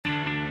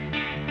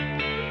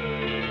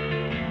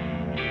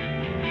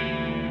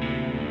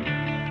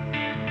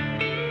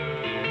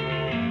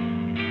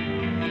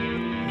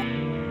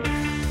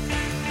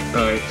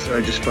I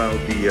just filed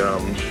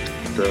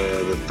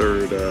the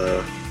third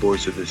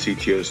voice of the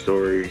CTO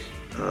story.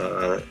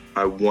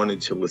 I wanted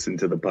to listen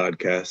to the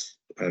podcast.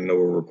 I know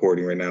we're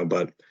recording right now,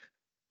 but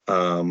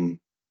I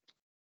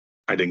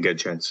didn't get a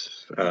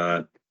chance.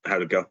 How'd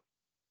it go?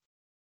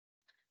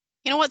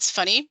 You know what's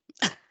funny?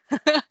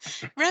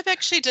 Reb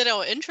actually did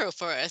our intro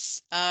for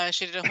us.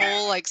 She did a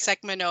whole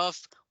segment of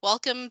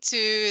welcome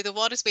to the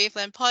Waters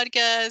Waveland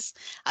podcast.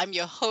 I'm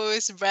your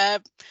host,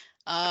 Reb.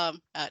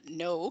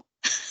 No.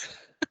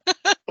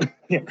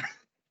 Yeah.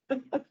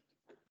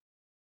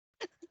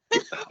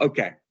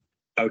 Okay.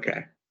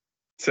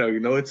 So you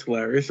know what's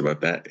hilarious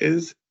about that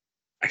is,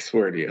 I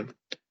swear to you,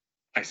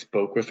 I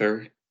spoke with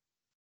her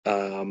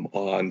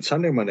on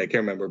Sunday or Monday, I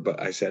can't remember,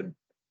 but I said,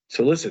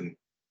 so listen,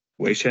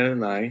 Wei Shen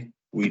and I,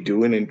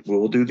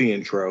 we'll do the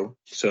intro.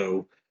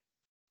 So,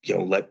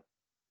 let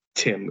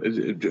Tim,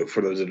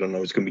 for those that don't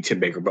know, it's going to be Tim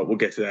Baker, but we'll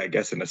get to that, I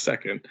guess, in a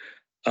second.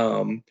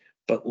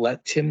 But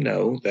let Tim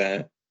know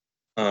that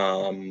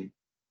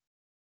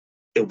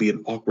it'll be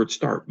an awkward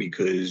start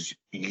because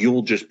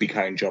you'll just be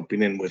kind of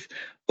jumping in with,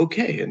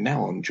 okay, and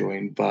now I'm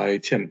joined by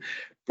Tim.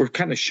 We're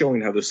kind of showing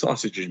how the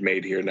sausage is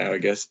made here now, I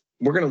guess.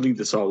 We're going to leave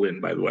this all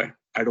in, by the way.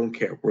 I don't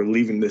care. We're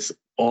leaving this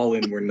all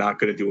in. We're not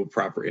going to do a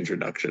proper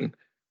introduction.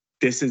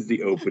 This is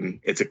the open.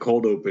 It's a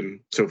cold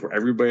open. So for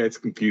everybody that's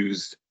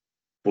confused,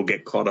 we'll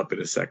get caught up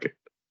in a second.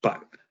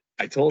 But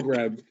I told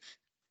Reb,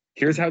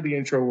 here's how the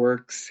intro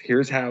works.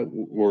 Here's how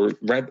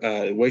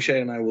Wei Shen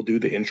and I will do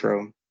the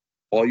intro.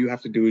 All you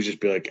have to do is just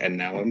be like, and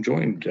now I'm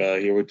joined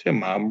here with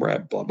Tim. I'm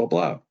Reb, blah, blah,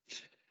 blah.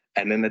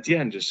 And then at the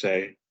end, just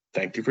say,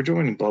 thank you for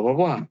joining, blah, blah,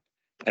 blah.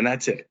 And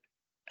that's it.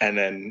 And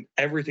then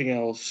everything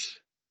else,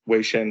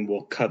 Wei Shen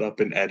will cut up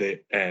and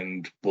edit,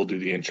 and we'll do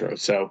the intro.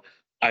 So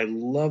I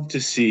love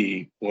to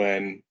see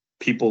when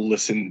people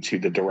listen to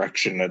the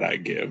direction that I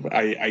give.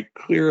 I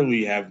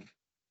clearly have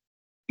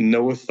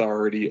no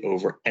authority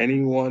over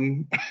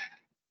anyone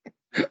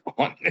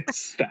on this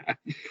staff.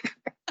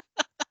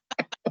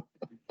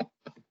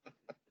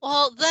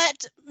 Well,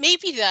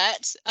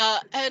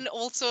 and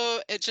also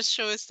it just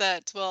shows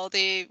that,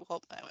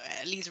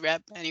 at least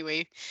Reb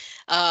anyway,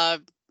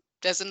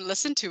 doesn't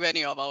listen to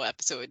any of our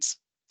episodes.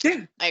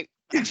 Yeah. I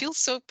feel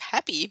so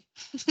happy.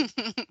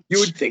 You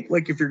would think,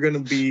 if you're going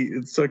to be,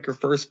 it's like her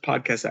first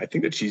podcast. I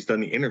think that she's done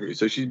the interview,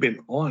 so she's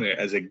been on it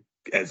as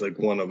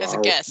one of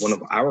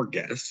our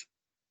guests.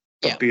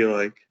 But yeah. Be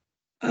like,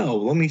 oh,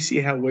 let me see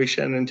how Wei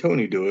Shen and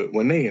Tony do it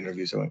when they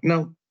interview someone.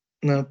 No,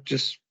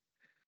 just.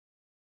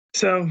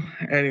 So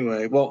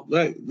anyway, well,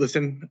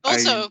 listen.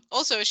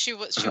 Also, she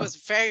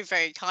was very,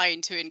 very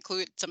kind to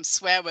include some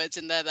swear words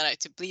in there that I had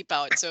to bleep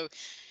out. So,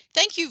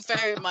 thank you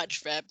very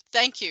much, Reb.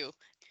 Thank you.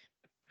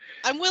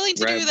 I'm willing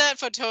to do that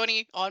for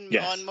Tony on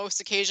most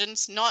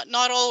occasions. Not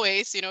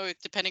always,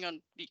 depending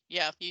on.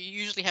 Yeah, you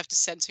usually have to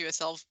censor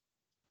yourself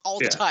all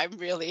the time,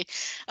 really.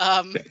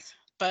 Yes.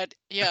 But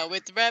yeah,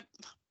 with Reb,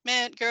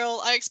 man,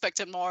 girl, I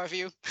expected more of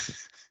you.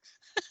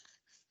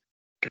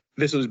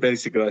 This was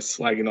basically us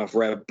slagging off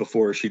Reb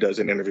before she does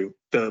an interview.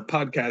 The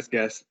podcast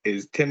guest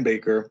is Tim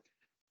Baker.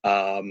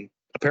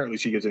 Apparently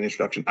she gives an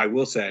introduction. I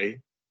will say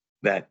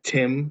that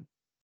Tim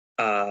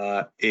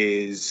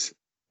is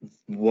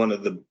one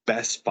of the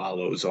best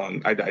follows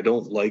on. I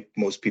don't like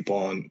most people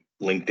on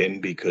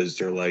LinkedIn because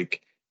they're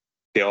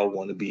they all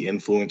want to be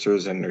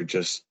influencers and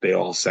they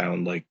all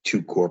sound like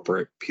too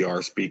corporate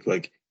PR speak.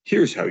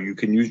 Here's how you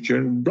can use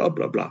blah,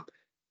 blah, blah.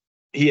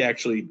 He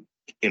actually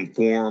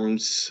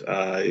informs.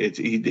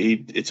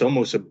 It's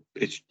almost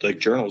it's like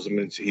journalism.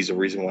 He's a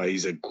reason why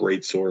he's a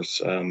great source.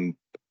 And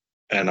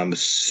I'm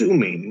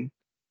assuming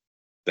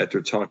that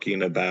they're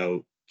talking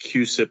about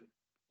Cusip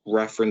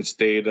reference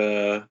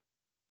data,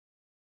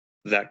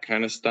 that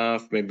kind of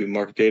stuff, maybe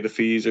market data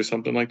fees or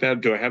something like that.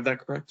 Do I have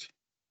that correct?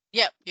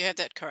 Yep, you have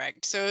that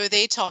correct. So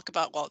they talk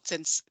about,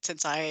 since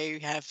I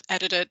have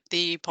edited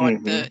the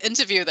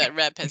interview that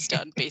Reb has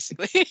done,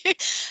 basically,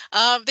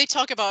 they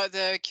talk about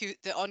the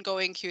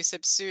ongoing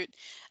Cusip suit,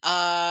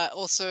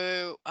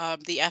 also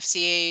the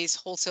FCA's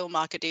wholesale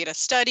market data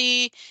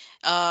study,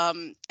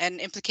 and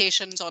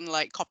implications on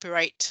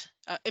copyright.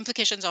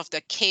 Implications of the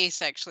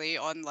case actually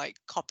on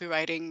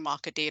copywriting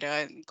market data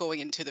and going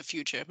into the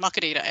future,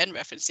 market data and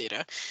reference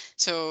data.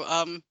 So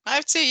I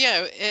would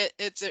say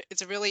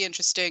it's a really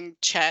interesting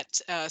chat.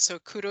 So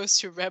kudos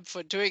to Reb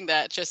for doing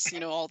that. Just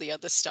all the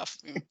other stuff.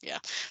 Yeah.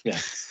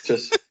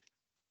 Just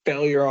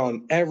failure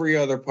on every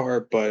other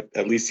part, but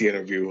at least the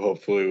interview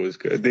hopefully was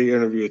good. The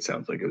interview, it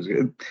sounds like it was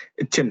good.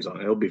 Tim's on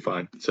it. He'll be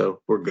fine.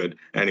 So we're good.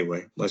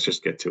 Anyway, let's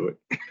just get to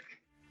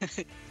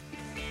it.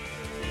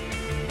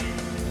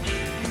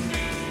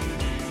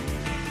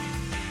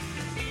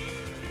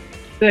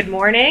 Good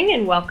morning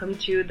and welcome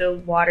to the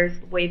Waters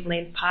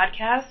Waveland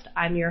podcast.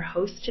 I'm your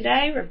host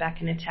today,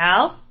 Rebecca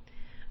Natal.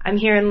 I'm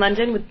here in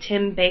London with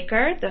Tim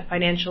Baker, the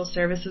Financial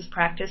Services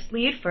Practice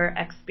Lead for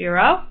X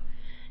Bureau.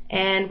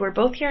 And we're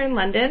both here in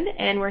London,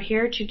 and we're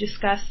here to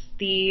discuss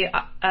the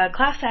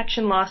class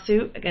action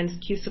lawsuit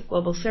against Cusip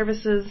Global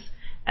Services,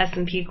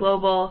 S&P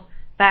Global,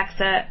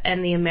 FactSet,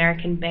 and the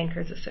American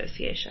Bankers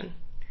Association.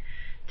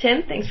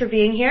 Tim, thanks for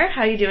being here.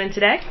 How are you doing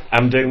today?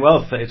 I'm doing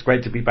well. It's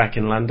great to be back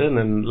in London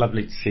and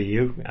lovely to see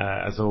you,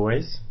 as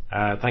always.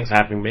 Thanks for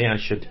having me. I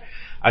should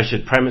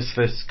premise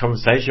this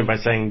conversation by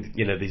saying,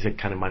 these are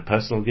kind of my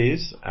personal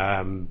views,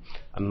 and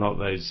not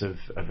those of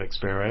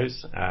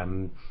Expero's.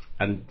 And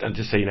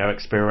just so you know,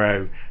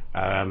 Expero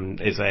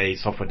is a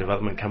software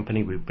development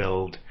company. We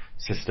build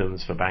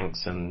systems for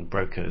banks and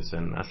brokers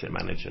and asset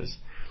managers.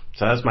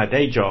 So that's my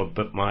day job,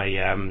 but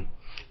my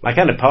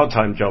kind of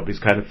part-time job is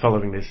kind of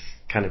following this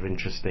kind of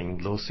interesting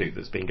lawsuit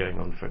that's been going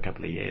on for a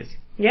couple of years.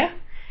 Yeah.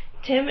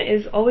 Tim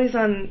is always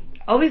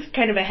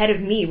kind of ahead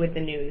of me with the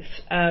news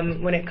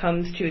when it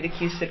comes to the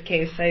Cusip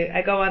case.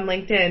 I go on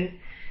LinkedIn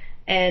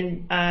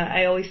and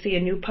I always see a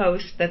new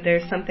post that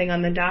there's something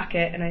on the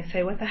docket, and I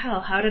say, what the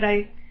hell? How did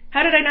I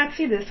not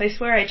see this? I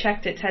swear I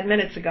checked it 10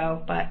 minutes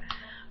ago. But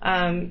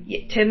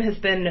Tim has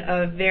been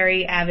a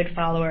very avid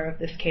follower of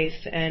this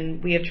case,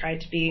 and we have tried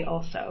to be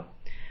also.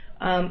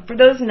 For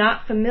those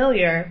not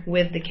familiar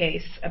with the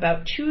case,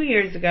 about 2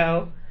 years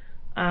ago,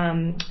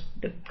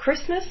 the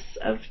Christmas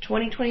of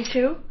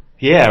 2022?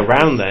 Yeah,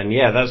 around then.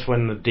 Yeah, that's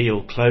when the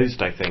deal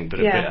closed, I think,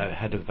 but a bit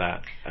ahead of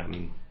that.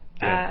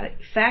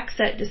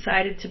 FactSet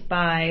decided to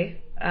buy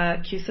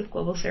Cusip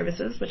Global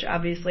Services, which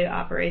obviously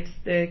operates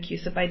the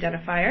Cusip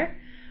identifier,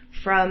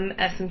 from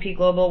S&P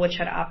Global, which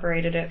had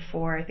operated it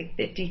for, I think,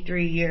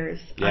 53 years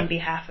on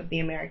behalf of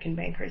the American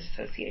Bankers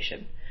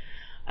Association.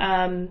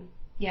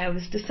 It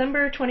was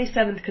December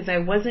 27th because I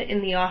wasn't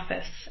in the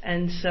office,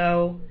 and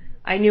so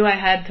I knew I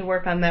had to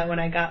work on that when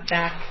I got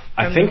back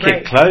from I think the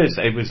break. it closed.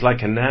 It was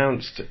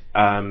announced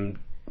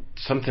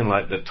something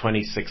like the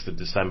 26th of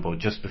December,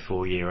 just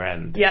before year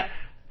end. Yeah.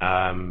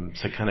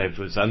 So kind of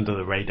was under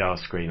the radar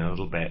screen a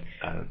little bit.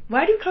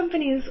 Why do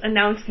companies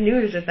announce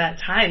news at that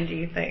time, do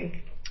you think?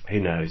 Who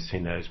knows? Who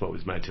knows what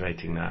was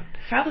motivating that?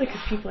 Probably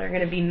because people are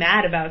going to be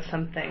mad about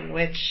something,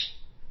 which...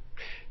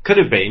 Could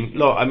have been.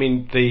 Look, I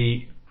mean,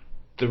 the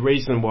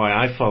reason why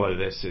I follow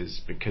this is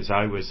because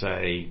I was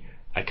a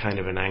kind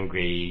of an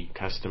angry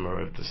customer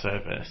of the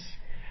service.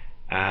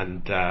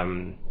 And,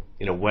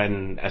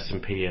 when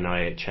S&P and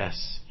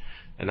IHS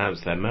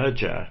announced their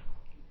merger,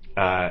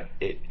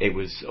 it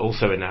was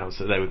also announced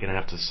that they were going to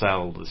have to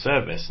sell the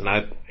service. And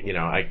I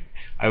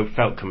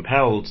felt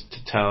compelled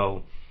to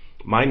tell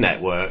my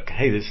network,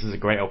 hey, this is a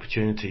great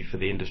opportunity for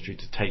the industry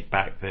to take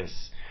back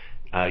this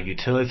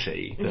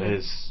utility that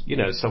has,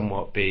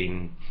 somewhat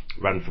been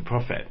run for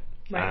profit.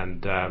 Right.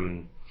 And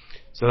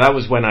so that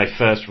was when I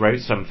first wrote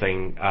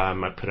something. I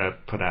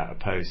put out a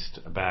post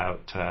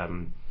about, I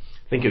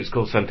think it was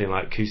called something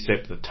like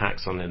Cusip, the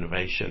tax on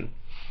innovation.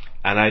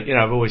 And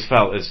I've always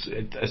felt,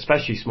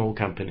 especially small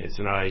companies,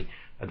 and I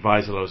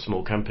advise a lot of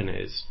small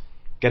companies,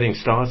 getting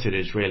started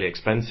is really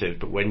expensive.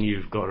 But when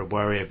you've got to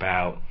worry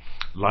about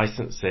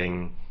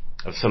licensing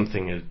of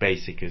something as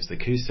basic as the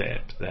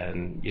Cusip,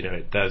 then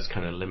it does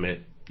kind of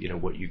limit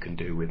what you can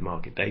do with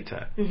market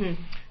data. Mm-hmm.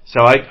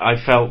 So I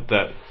felt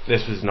that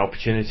this was an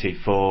opportunity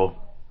for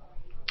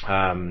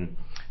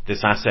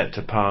this asset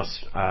to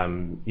pass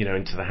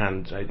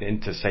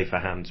into safer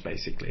hands,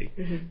 basically.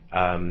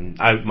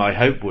 Mm-hmm. My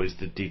hope was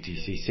that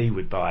DTCC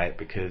would buy it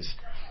because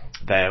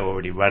they're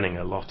already running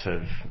a lot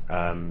of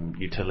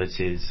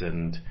utilities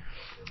and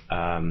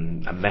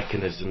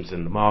mechanisms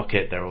in the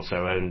market. They're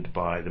also owned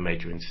by the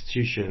major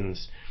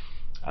institutions.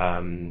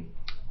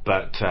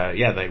 But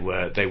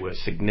they were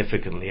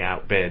significantly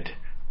outbid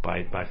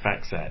by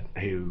FactSet,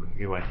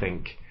 who I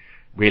think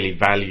really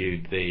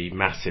valued the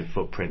massive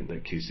footprint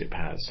that Cusip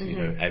has.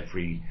 Mm-hmm.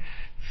 Every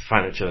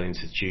financial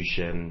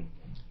institution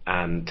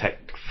and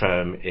tech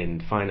firm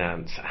in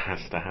finance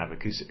has to have a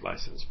Cusip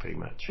license, pretty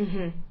much.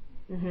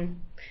 Mm-hmm. Mm-hmm.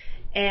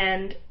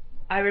 And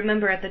I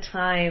remember at the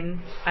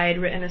time I had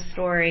written a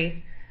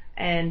story,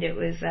 and it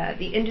was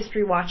the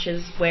industry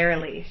watches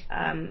warily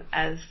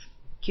as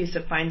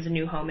Cusip finds a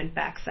new home in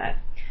FactSet.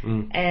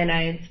 Mm. And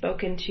I had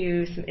spoken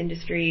to some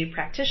industry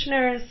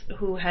practitioners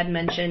who had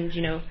mentioned,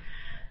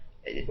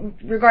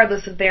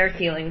 regardless of their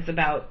feelings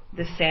about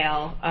the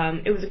sale,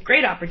 it was a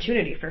great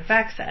opportunity for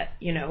FactSet,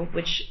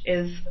 which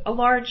is a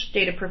large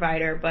data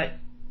provider, but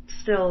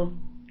still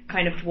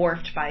kind of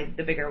dwarfed by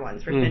the bigger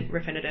ones,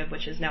 Refinitiv,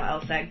 which is now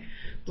LSEG,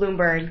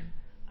 Bloomberg,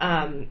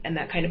 and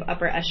that kind of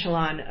upper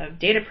echelon of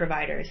data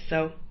providers.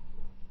 So,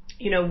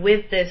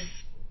 with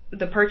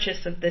the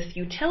purchase of this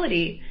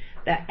utility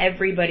that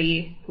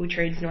everybody who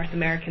trades North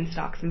American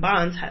stocks and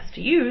bonds has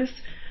to use,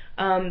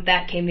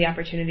 that came the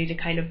opportunity to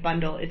kind of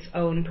bundle its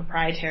own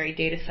proprietary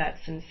data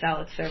sets and sell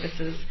its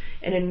services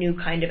in a new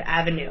kind of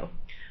avenue,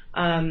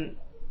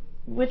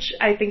 which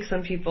I think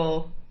some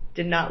people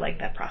did not like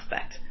that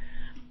prospect.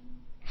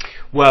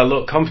 Well,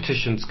 look,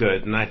 competition's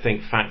good, and I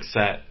think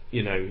FactSet,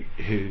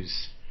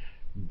 whose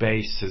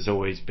base has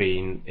always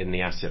been in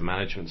the asset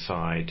management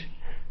side,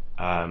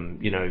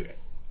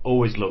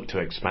 always look to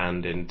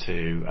expand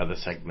into other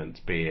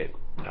segments, be it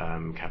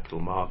capital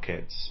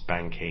markets,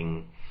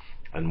 banking,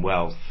 and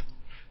wealth.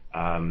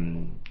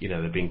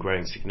 They've been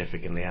growing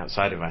significantly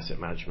outside of asset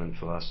management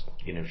for the last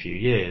few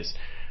years.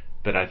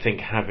 But I think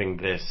having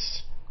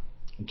this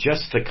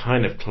just the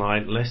kind of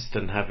client list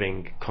and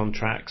having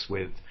contracts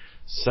with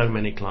so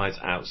many clients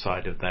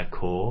outside of their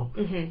core.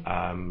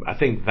 I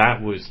think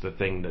that was the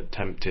thing that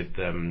tempted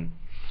them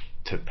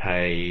to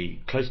pay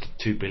close to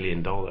 $2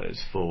 billion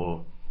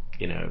for,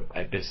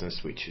 a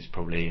business which is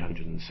probably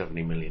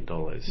 $170 million.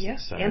 Yeah,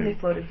 so, and they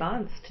floated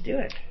bonds to do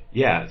it.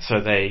 Yeah,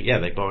 so they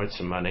borrowed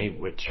some money,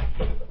 which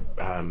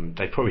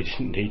they probably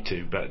didn't need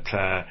to, but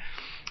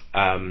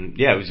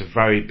it was a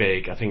very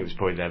big, I think it was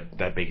probably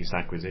their biggest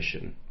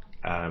acquisition.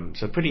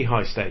 So pretty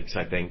high stakes,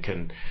 I think,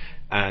 and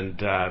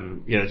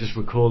just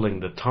recalling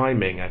the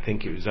timing, I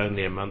think it was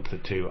only a month or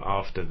two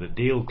after the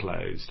deal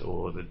closed,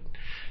 or after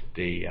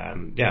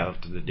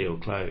the deal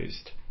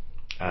closed,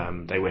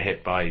 they were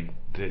hit by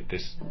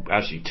this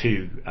actually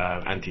two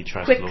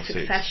antitrust lawsuits.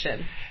 Quick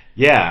succession.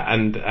 Yeah,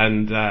 and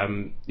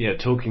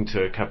talking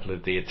to a couple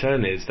of the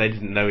attorneys, they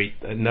didn't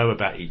know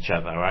about each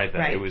other either.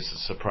 Right. It was a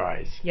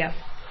surprise. Yeah.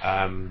 So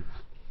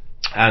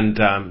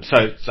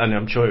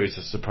I'm sure it was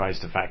a surprise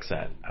to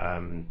FactSet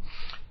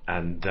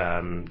and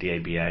the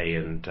ABA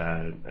and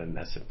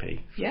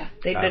S&P. Yeah,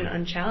 they've been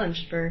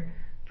unchallenged for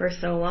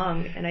so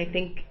long, and I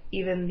think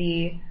even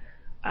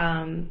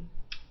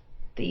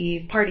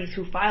the parties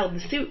who filed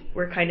the suit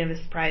were kind of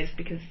surprised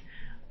because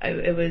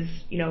it was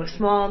a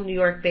small New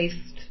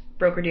York-based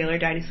broker-dealer,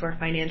 Dinosaur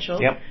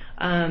Financial. Yep.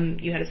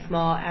 You had a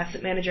small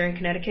asset manager in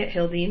Connecticut,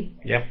 Hildene.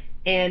 Yep.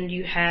 And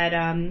you had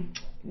a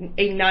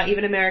not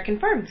even American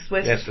firm,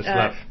 Swiss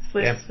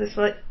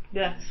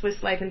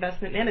Life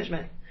Investment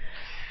Management.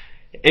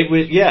 It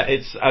was,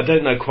 it's, I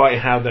don't know quite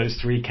how those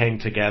three came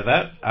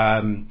together.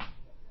 And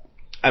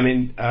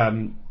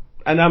I'm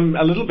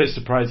a little bit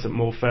surprised that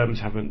more firms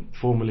haven't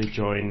formally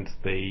joined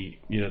the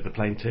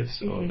plaintiffs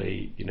or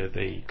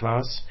the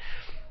class.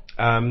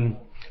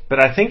 But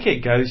I think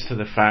it goes to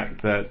the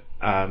fact that,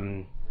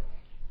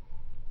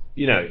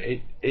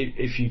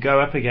 if you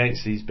go up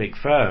against these big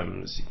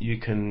firms,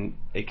 it can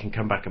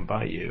come back and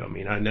bite you. I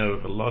mean, I know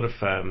of a lot of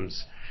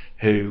firms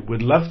who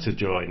would love to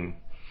join,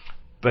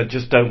 but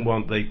just don't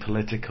want the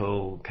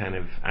political kind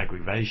of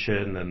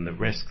aggravation and the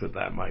risk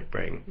that might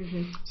bring.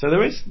 Mm-hmm. So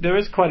there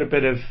is quite a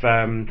bit of,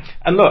 and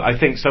look, I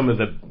think some of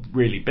the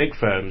really big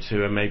firms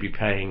who are maybe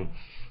paying,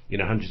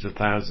 hundreds of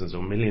thousands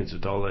or millions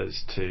of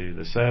dollars to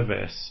the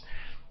service,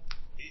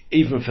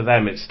 even for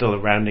them, it's still a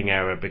rounding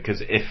error,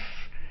 because if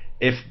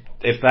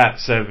that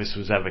service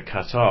was ever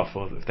cut off,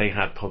 or if they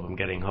had problem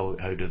getting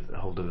hold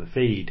of the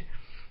feed,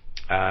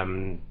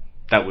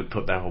 that would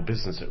put their whole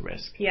business at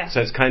risk. Yeah. So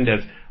it's kind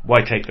of,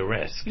 why take the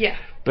risk? Yeah.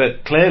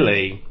 But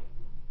clearly,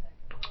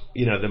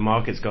 the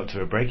market's got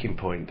to a breaking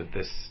point that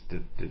this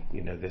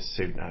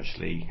suit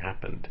actually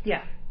happened.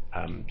 Yeah.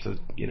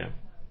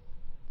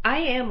 I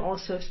am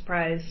also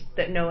surprised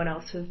that no one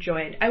else has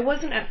joined. I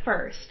wasn't at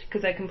first,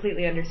 because I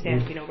completely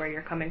understand, where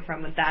you're coming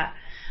from with that.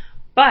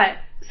 But,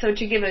 so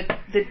to give the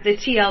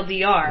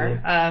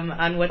TLDR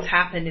on what's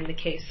happened in the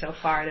case so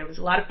far, there was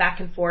a lot of back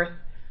and forth.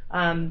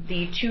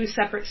 The two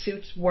separate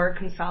suits were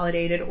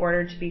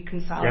ordered to be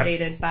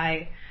consolidated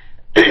by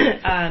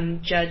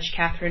Judge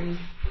Catherine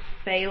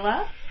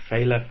Fala.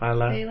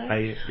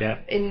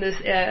 In this,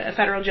 a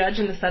federal judge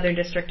in the Southern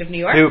District of New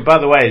York. Who, by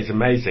the way, is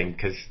amazing,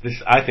 because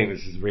I think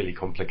this is really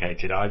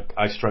complicated.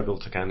 I struggle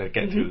to kind of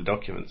get through the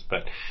documents,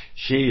 but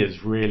she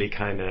has really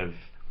kind of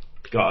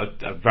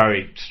got a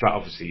very,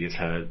 obviously it's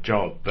her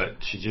job, but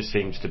she just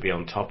seems to be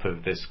on top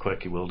of this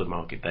quirky world of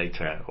market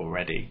data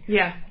already.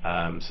 Yeah.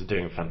 So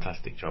doing a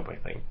fantastic job, I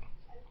think.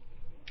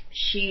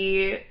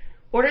 She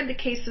ordered the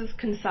cases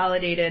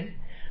consolidated,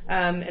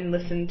 and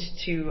listened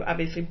to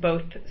obviously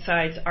both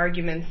sides'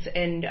 arguments,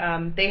 and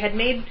they had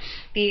made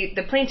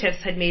the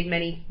plaintiffs had made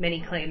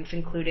many claims,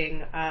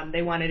 including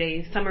they wanted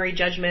a summary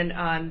judgment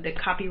on the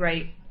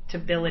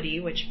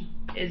copyrightability, which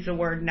is a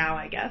word now,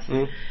 I guess.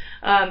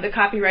 The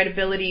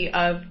copyrightability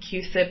of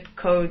Cusip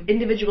code,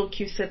 individual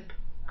Cusip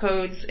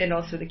codes, and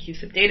also the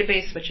Cusip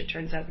database, which it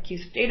turns out the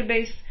Cusip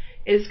database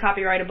is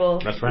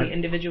copyrightable. That's right. The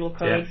individual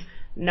codes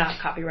not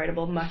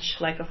copyrightable, much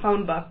like a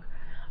phone book.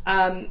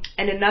 And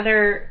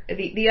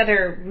the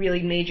other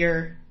really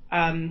major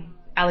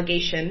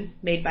allegation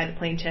made by the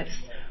plaintiffs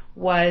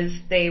was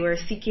they are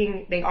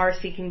seeking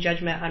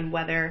judgment on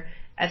whether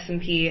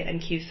S&P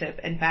and Cusip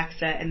and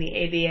FactSet and the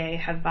ABA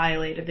have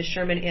violated the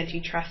Sherman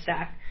Antitrust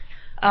Act,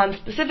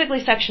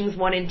 specifically sections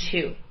 1 and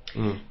 2.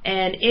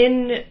 And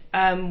in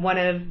one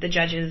of the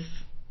judge's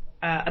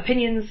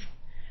opinions,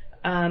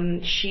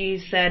 she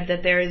said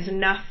that there is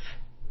enough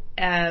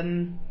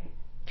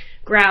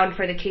ground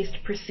for the case to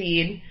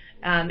proceed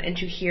and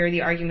to hear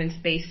the arguments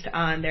based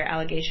on their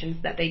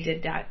allegations that they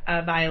did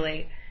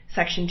violate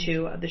Section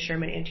 2 of the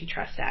Sherman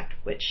Antitrust Act,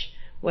 which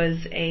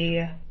was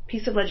a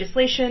piece of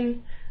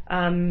legislation,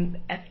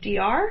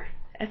 FDR?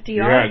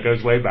 Yeah, it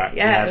goes way back.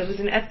 Yeah, it was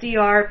an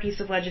FDR piece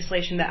of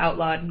legislation that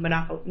outlawed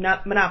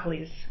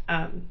monopolies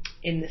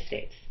in the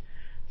States.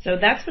 So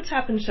that's what's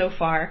happened so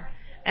far.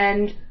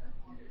 And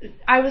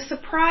I was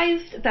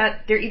surprised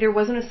that there either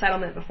wasn't a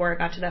settlement before it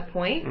got to that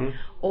point,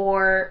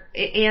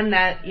 and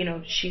that,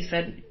 she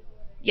said,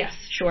 yes,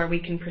 sure, we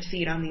can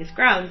proceed on these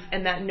grounds,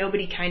 and that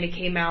nobody kind of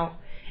came out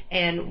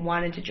and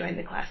wanted to join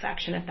the class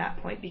action at that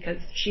point because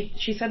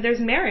she said there's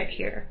merit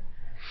here.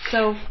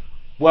 So,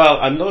 well,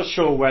 I'm not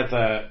sure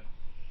whether.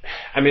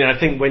 I mean, I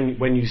think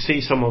when you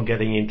see someone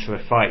getting into a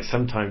fight,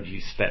 sometimes you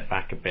step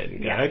back a bit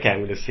and go, okay, I'm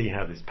going to see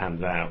how this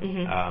pans out.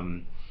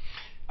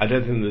 I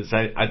don't think there's.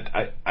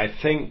 I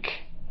think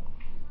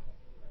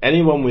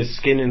anyone with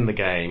skin in the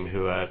game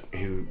who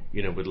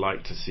would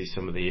like to see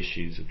some of the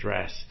issues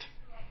addressed,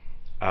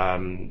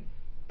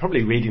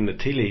 probably reading the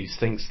tea leaves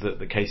thinks that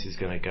the case is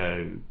going to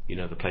go,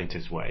 the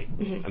plaintiff's way,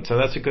 and so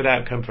that's a good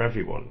outcome for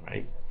everyone,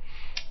 right?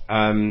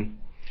 I'm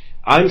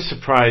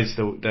surprised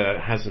that there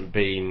hasn't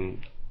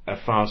been a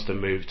faster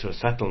move to a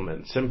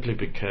settlement, simply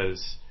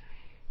because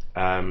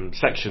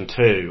Section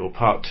 2 or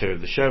Part 2 of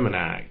the Sherman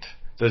Act.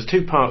 There's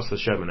two parts of the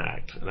Sherman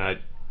Act, and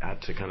I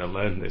had to kind of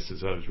learn this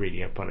as I was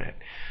reading up on it.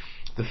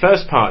 The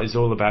first part is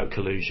all about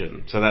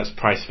collusion, so that's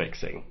price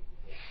fixing.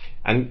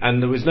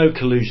 And there was no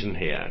collusion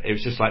here. It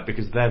was just like,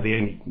 because they're the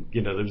only,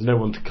 there was no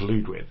one to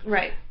collude with.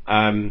 Right.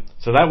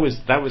 So that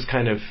was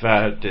kind of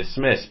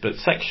dismissed. But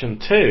Section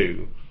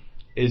 2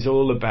 is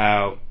all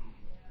about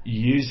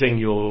using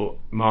your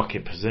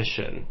market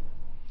position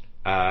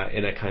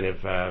in a kind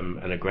of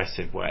an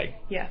aggressive way.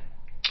 Yeah.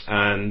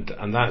 And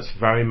that's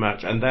very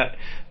much, and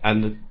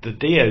the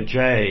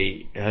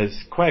DOJ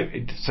has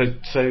quite,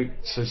 so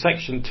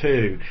Section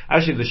 2,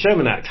 actually the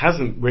Sherman Act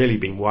hasn't really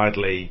been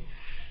widely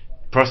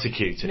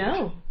prosecuted.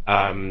 No.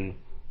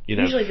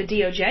 Usually the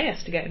DOJ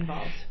has to get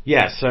involved.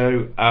 Yeah,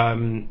 so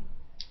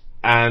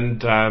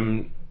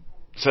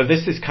so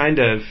this is kind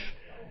of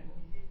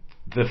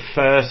the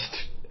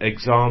first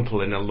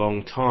example in a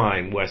long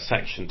time where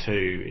Section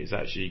 2 is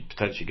actually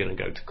potentially going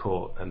to go to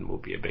court and will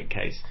be a big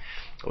case.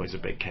 Always a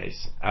big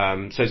case.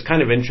 So it's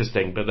kind of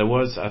interesting, but there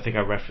was, I think I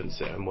referenced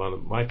it in one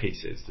of my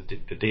pieces,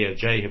 the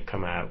DOJ have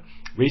come out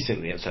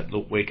recently and said,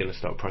 look, we're going to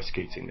start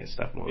prosecuting this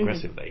stuff more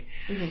aggressively.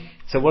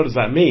 So what does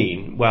that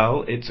mean?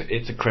 Well,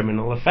 it's a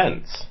criminal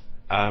offence.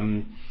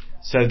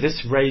 So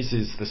this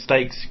raises the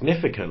stakes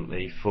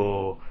significantly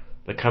for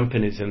the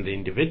companies and the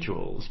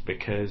individuals,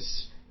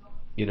 because,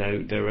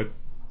 there are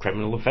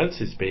criminal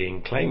offences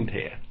being claimed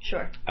here.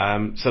 Sure.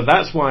 So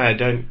that's why I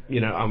don't,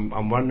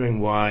 I'm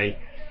wondering why,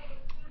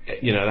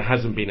 there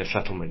hasn't been a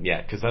settlement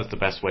yet, because that's the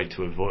best way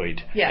to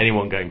avoid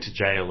anyone going to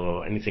jail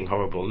or anything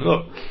horrible.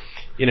 Look,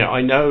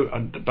 I know a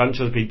bunch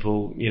of the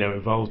people,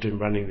 involved in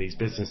running these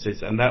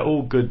businesses, and they're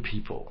all good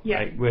people,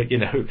 right? Where,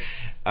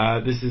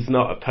 this is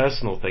not a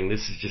personal thing.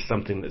 This is just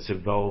something that's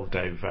evolved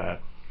over,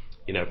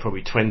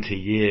 probably 20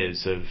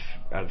 years of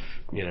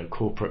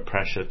corporate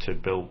pressure to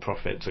build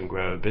profits and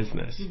grow a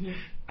business.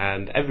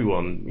 And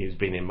everyone who's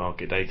been in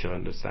market data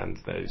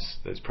understands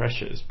those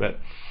pressures. But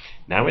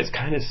now it's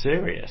kind of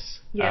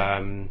serious.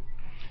 And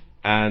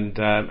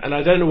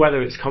I don't know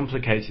whether it's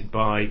complicated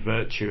by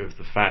virtue of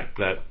the fact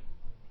that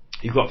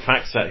you've got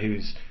FactSet who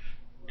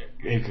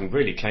can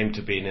really claim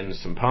to be an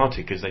innocent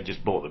party because they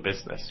just bought the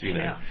business,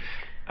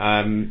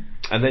 and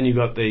then you've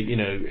got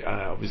the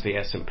obviously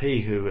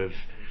S&P who have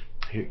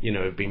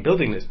been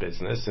building this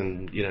business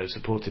and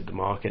supported the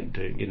market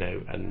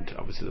and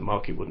obviously the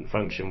market wouldn't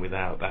function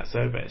without that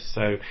service.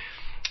 So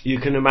you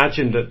can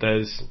imagine that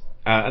there's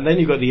and then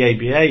you've got the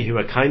ABA who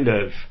are kind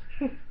of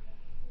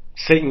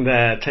sitting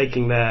there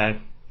taking their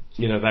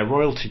their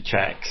royalty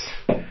checks,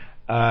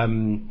 I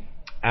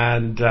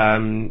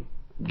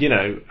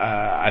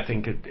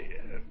think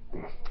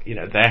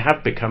they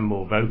have become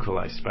more vocal,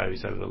 I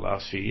suppose, over the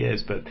last few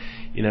years, but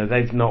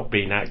they've not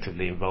been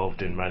actively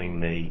involved in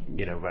running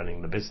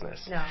the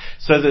business. No.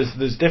 So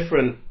there's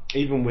different,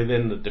 even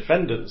within the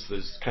defendants,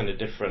 there's kind of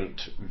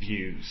different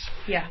views.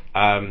 Yeah.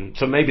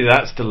 So maybe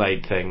that's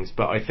delayed things,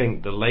 but I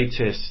think the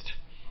latest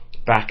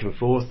back and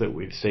forth that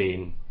we've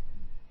seen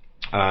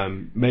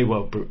may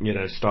well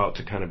start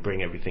to kind of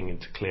bring everything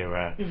into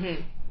clearer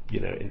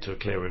into a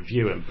clearer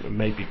view, and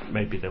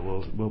maybe there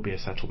will be a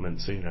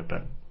settlement sooner,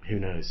 but who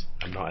knows?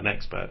 I'm not an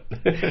expert.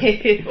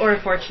 Or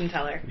a fortune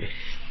teller.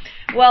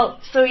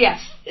 Well, so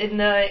yes, in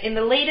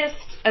the latest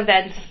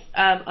events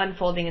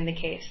unfolding in the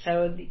case,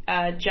 so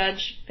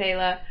Judge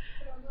Fela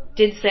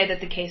did say that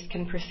the case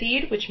can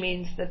proceed, which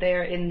means that they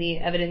are in the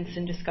evidence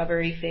and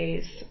discovery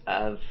phase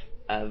of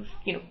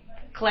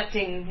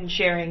collecting and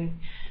sharing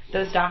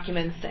those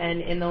documents.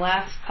 And in the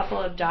last couple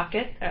of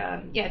docket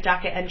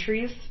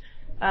entries,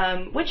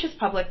 which is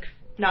public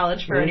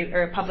knowledge for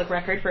or public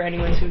record for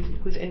anyone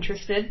who's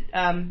interested.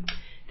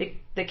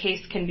 The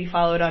case can be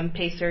followed on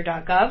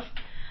pacer.gov.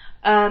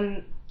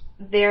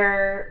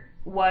 There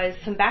was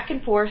some back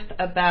and forth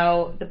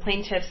about the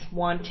plaintiffs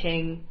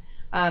wanting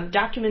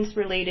documents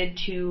related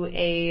to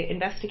a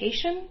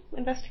investigation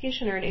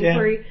or an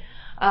inquiry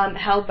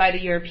held by the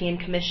European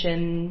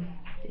Commission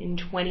in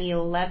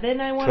 2011,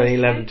 I want to say.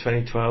 2011,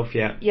 2012,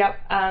 yeah.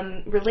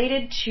 Yep.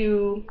 Related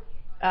to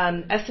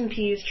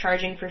S&P's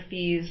charging for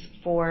fees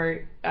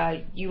for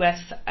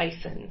U.S.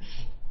 ISINs.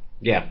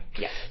 Yeah.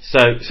 Yeah.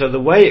 So the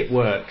way it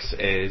works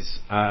is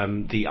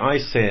the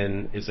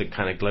ISIN is a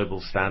kind of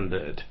global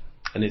standard,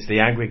 and it's the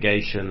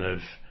aggregation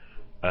of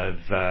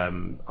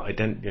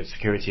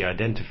security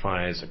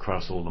identifiers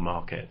across all the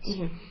markets.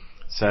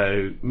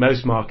 So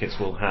most markets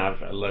will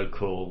have a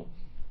local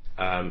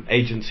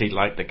agency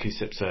like the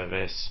Cusip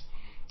service,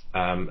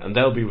 and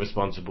they'll be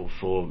responsible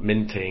for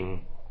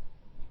minting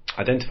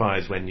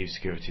identifiers when new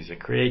securities are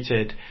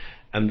created,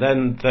 and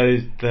then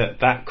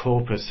that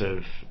corpus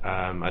of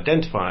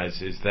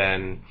identifiers is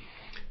then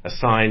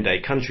assigned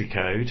a country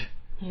code,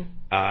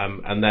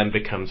 and then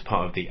becomes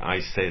part of the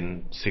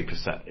ISIN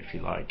superset, if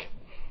you like.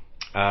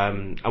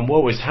 And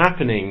what was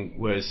happening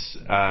was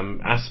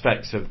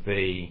aspects of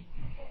the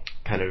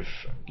kind of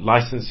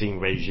licensing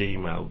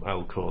regime,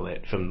 I'll call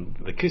it, from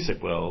the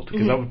Cusip world,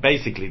 because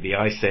basically the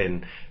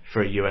ISIN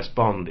for a US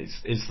bond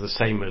is the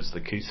same as the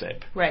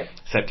Cusip, right?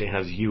 Except it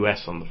has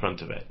US on the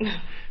front of it,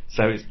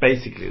 so it's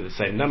basically the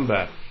same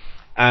number.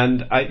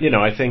 And I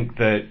think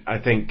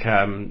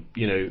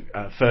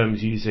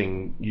firms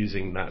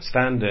using that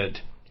standard,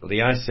 or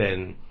the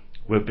ISIN,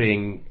 were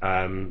being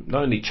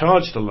not only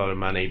charged a lot of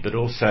money, but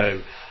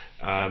also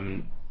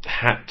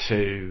had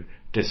to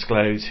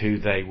disclose who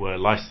they were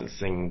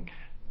licensing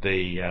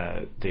the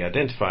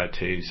identifier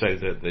to, so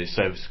that the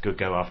service could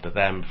go after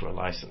them for a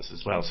license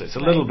as well. So it's a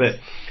little bit,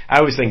 I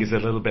always think it's a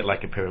little bit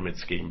like a pyramid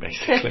scheme,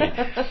 basically.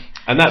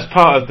 And that's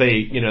part of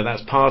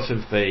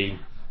the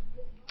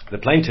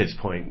plaintiff's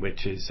point,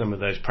 which is some of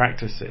those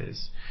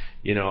practices,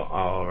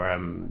 are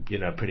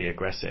pretty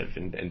aggressive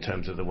in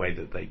terms of the way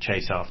that they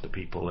chase after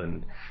people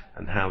and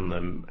hound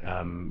them,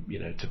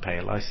 to pay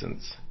a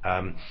license,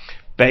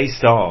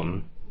 based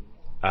on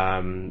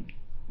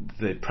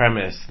the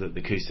premise that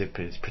the Cusip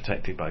is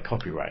protected by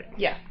copyright.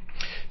 Yeah.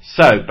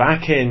 So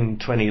back in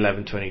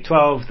 2011,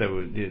 2012,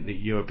 the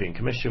European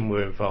Commission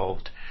were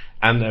involved,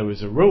 and there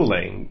was a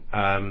ruling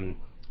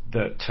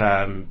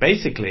that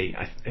basically,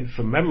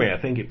 from memory, I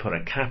think it put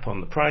a cap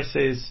on the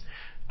prices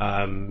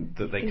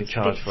that they could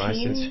charge for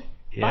license.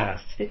 Yeah,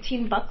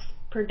 $15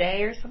 per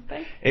day or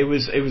something. It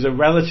was a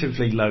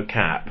relatively low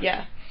cap.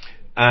 Yeah.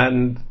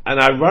 And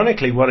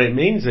ironically, what it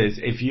means is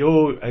if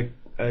you're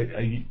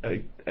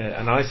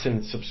an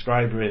ISIN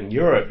subscriber in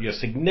Europe, you're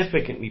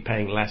significantly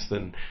paying less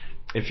than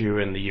if you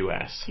were in the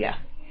US. Yeah.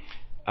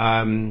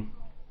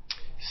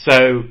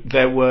 So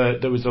there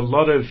was a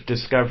lot of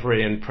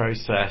discovery and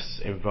process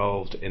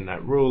involved in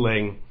that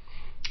ruling,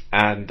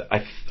 and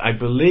I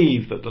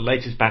believe that the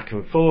latest back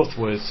and forth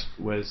was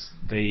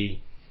the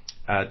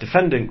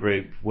defendant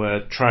group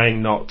were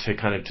trying not to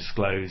kind of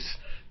disclose,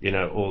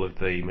 all of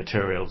the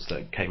materials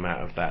that came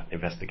out of that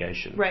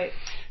investigation. Right.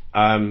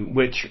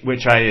 Which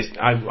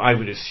I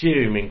would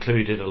assume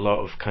included a lot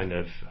of kind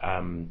of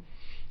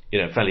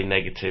fairly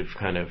negative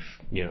kind of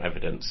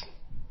evidence.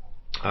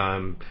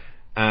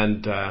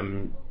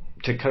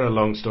 To cut a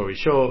long story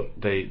short,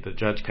 the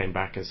judge came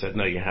back and said,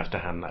 no, you have to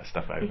hand that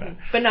stuff over.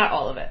 But not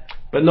all of it.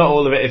 But not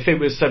all of it. If it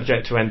was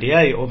subject to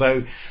NDA,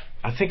 although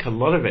I think a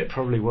lot of it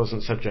probably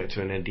wasn't subject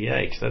to an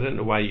NDA, because I don't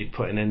know why you'd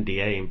put an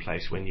NDA in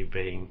place when you're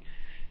being,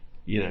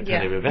 kind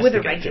of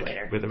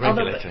investigated. With a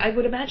regulator. Although I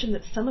would imagine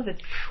that some of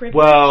it's privileged.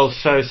 Well,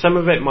 so some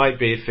of it might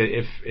be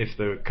if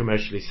they're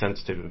commercially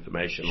sensitive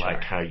information, sure,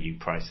 like how you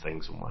price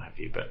things and what have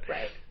you. But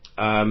right.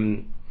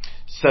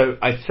 So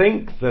I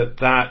think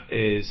that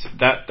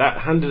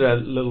handed a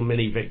little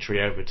mini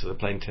victory over to the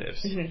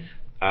plaintiffs,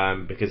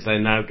 because they're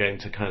now going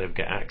to kind of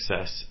get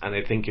access, and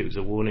I think it was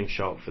a warning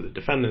shot for the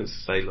defendants to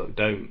say, look,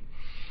 don't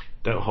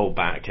hold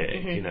back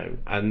here,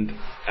 and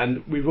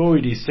we've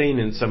already seen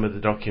in some of the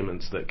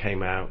documents that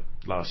came out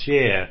last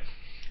year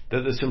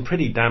that there's some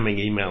pretty damning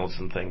emails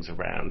and things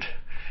around,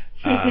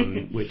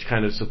 which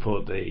kind of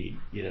support the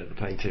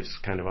plaintiffs'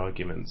 kind of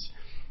arguments.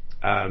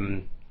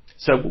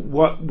 So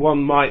what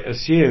one might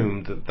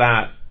assume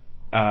that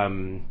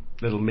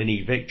little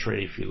mini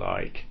victory, if you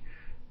like,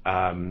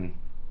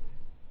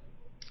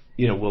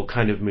 will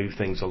kind of move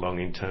things along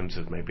in terms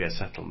of maybe a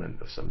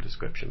settlement of some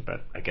description.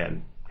 But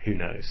again, who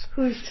knows?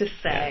 Who's to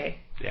say?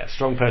 Yeah,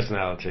 strong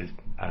personalities.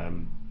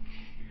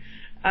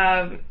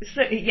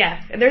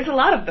 There's a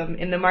lot of them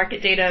in the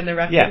market data and the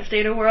reference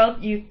data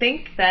world. You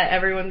think that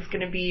everyone's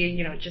going to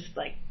be, just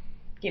like,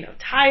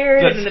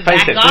 tired in the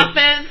back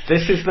office.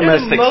 This is the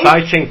most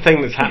exciting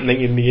thing that's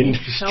happening in the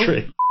industry. So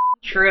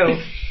true.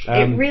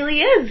 It really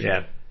is.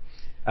 Yeah.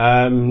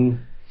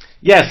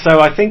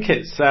 So I think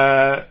it's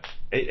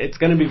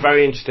going to be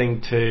very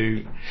interesting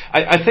to.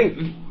 I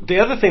think the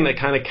other thing that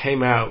kind of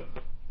came out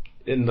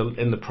in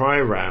the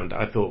prior round,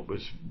 I thought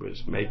was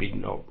maybe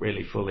not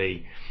really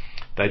fully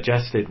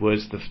digested,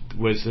 was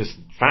this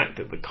fact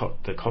that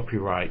the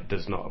copyright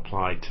does not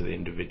apply to the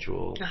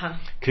individual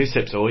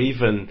Cusips or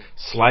even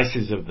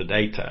slices of the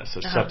data, so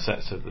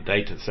subsets of the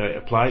data. So it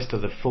applies to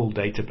the full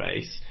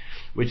database,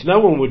 which no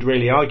one would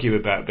really argue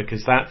about,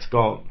 because that's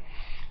got,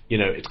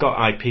 it's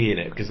got IP in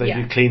it, because they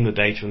do clean the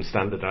data and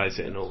standardize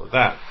it and all of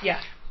that.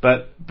 Yeah.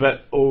 But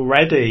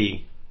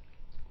already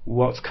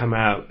what's come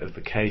out of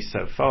the case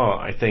so far,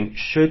 I think,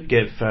 should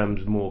give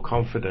firms more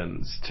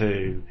confidence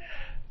to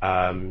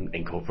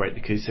incorporate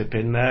the Cusip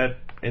in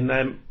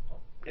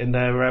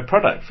their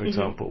product, for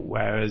example.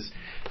 Whereas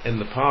in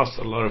the past,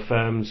 a lot of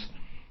firms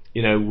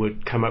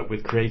would come up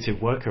with creative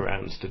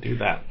workarounds to do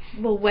that.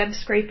 Well, web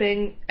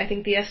scraping, I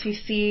think the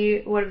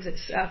SEC, what is it,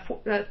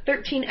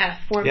 13F,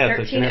 Form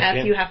 13F,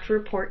 yeah. you have to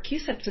report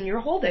Cusips in your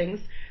holdings,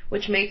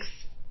 which makes,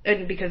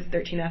 and because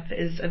 13F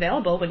is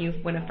available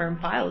when a firm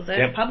files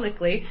it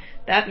publicly,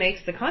 that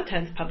makes the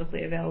contents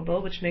publicly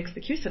available, which makes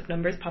the Cusip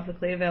numbers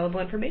publicly available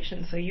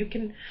information. So you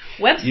can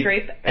web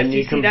scrape and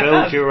you can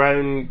build your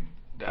own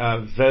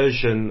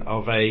version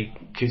of a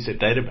Cusip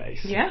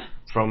database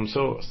from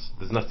source.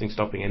 There's nothing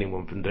stopping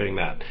anyone from doing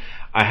that.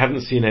 I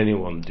haven't seen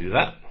anyone do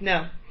that.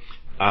 No.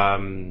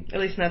 At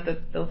least not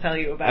that they'll tell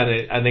you about.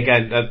 And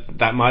again,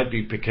 that might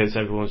be because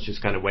everyone's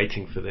just kind of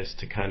waiting for this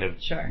to kind of,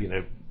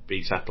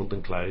 be settled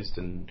and closed,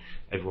 and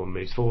everyone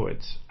moves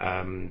forwards.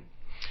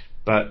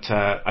 But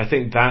I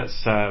think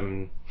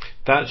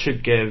that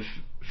should give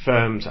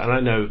firms, and I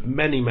know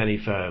many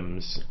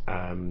firms,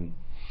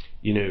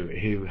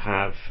 who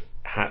have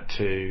had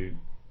to,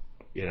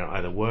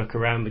 either work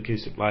around the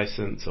Cusip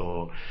license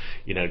or,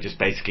 just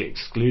basically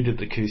excluded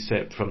the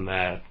Cusip from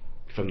their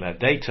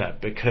data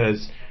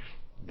because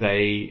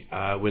they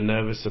were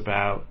nervous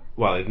about,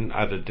 they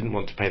didn't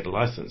want to pay the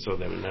license, or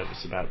they were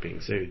nervous about being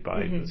sued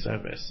by the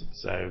service.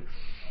 So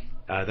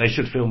they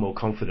should feel more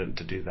confident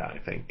to do that, I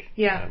think.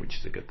 Yeah. Which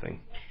is a good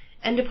thing.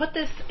 And to put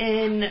this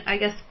in, I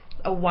guess,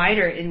 a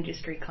wider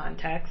industry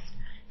context,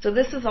 so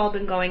this has all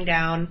been going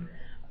down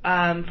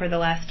for the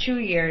last 2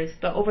 years,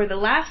 but over the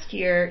last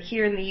year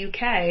here in the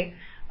UK,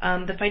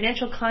 the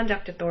Financial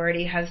Conduct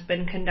Authority has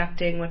been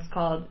conducting what's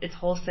called its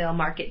wholesale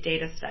market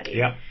data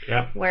study,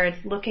 where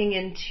it's looking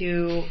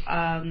into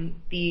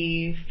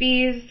the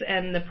fees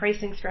and the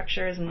pricing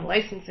structures and the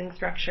licensing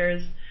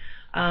structures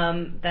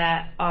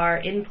that are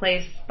in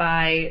place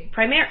by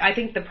I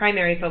think the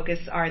primary focus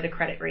are the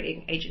credit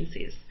rating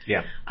agencies.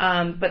 Yeah.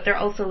 But they're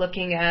also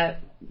looking at,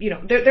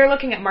 they're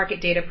looking at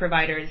market data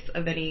providers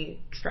of any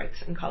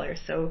stripes and colors.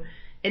 So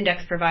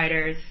index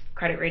providers,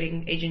 credit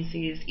rating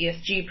agencies,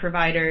 ESG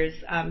providers,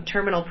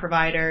 terminal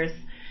providers,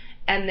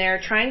 and they're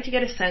trying to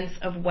get a sense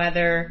of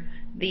whether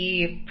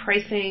the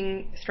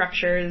pricing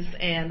structures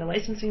and the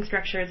licensing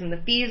structures and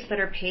the fees that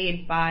are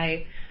paid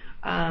by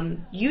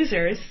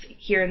users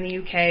here in the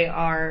UK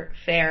are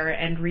fair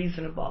and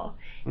reasonable.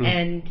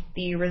 And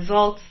the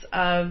results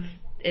of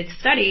its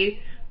study,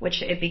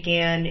 which it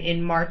began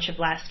in March of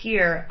last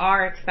year,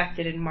 are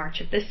expected in March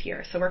of this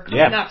year. So we're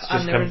coming up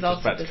on the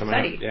results of the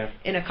study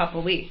in a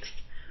couple weeks.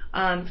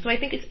 So I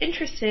think it's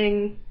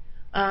interesting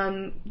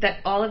that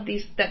all of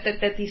these that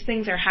these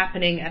things are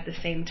happening at the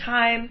same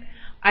time.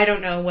 I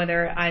don't know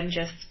whether I'm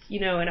just,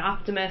 an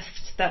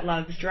optimist that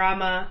loves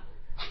drama.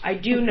 I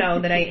do know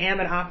that I am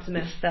an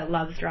optimist that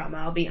loves drama,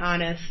 I'll be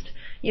honest.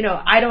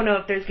 I don't know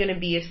if there's going to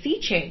be a sea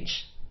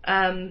change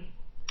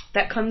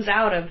that comes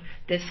out of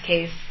this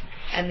case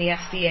and the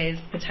FCA's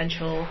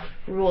potential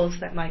rules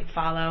that might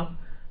follow.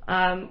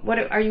 What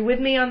are you with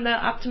me on the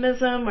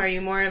optimism? Are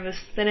you more of a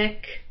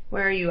cynic?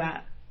 Where are you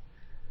at?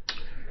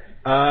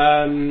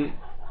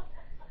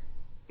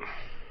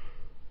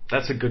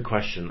 That's a good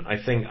question. I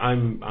think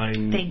I'm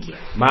Thank you.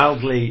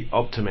 Mildly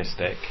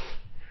optimistic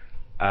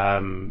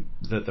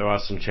that there are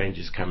some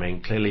changes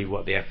coming. Clearly,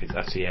 what the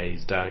FCA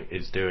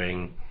is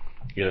doing,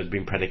 has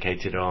been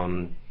predicated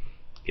on,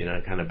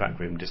 kind of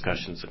backroom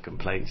discussions and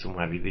complaints and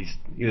what have you.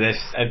 The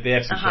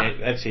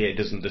FCA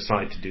doesn't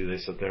decide to do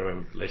this of their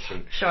own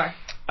volition. Sure.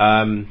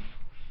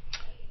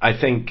 I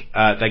think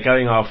they're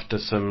going after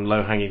some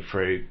low-hanging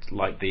fruit,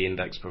 like the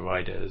index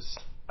providers,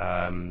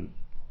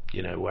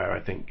 where I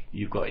think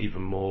you've got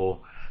even more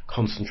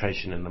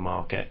concentration in the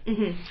market.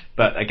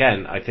 But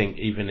again, I think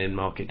even in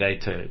market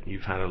data,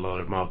 you've had a lot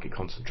of market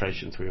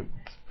concentration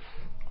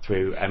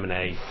through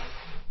M&A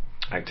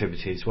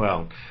activity as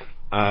well.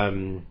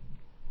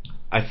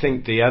 I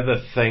think the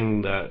other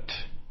thing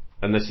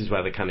and this is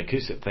where the kind of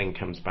Cusip thing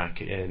comes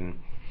back in,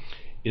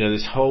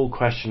 this whole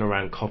question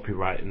around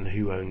copyright and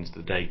who owns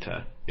the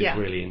data is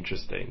really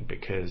interesting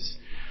because,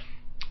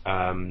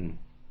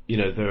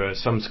 there are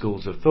some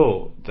schools of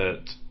thought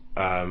that,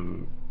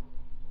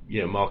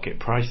 market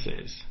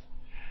prices,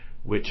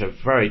 which are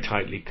very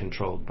tightly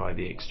controlled by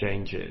the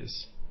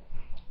exchanges,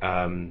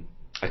 are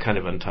kind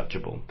of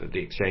untouchable, that the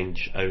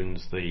exchange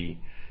owns the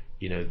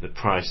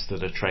price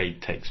that a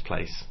trade takes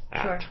place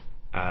at. Sure.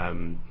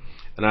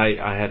 And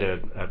I had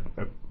a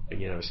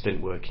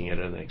stint working at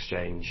an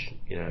exchange,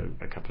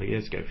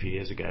 a few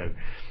years ago,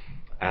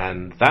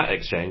 and that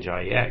exchange,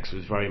 IEX,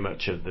 was very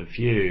much of the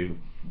view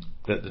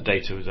that the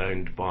data was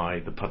owned by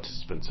the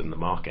participants in the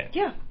market.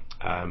 Yeah.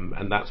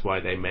 And that's why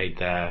they made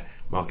their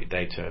market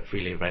data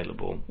freely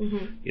available,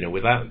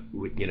 without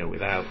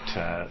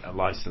a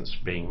license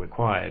being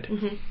required.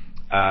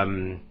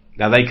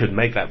 Now they could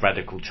make that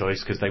radical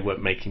choice because they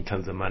weren't making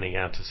tons of money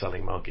out of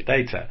selling market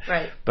data.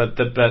 Right. But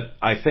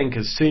I think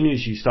as soon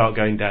as you start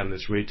going down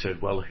this route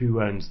of, well,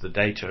 who owns the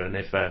data, and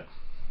if a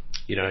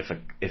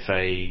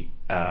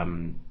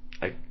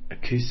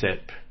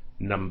Cusip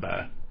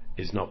number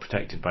is not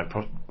protected by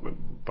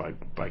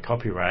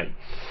copyright,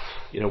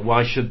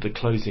 why should the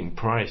closing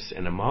price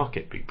in a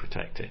market be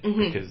protected?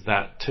 Because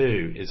that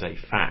too is a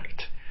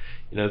fact.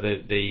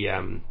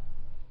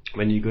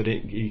 when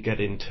you get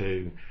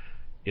into,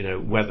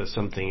 whether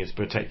something is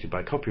protected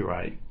by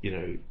copyright,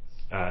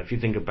 if you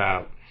think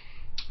about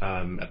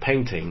a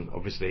painting,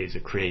 obviously, is a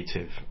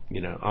creative,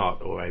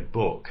 art, or a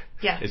book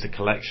is a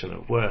collection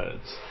of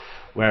words,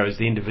 whereas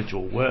the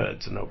individual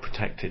words are not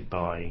protected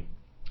by,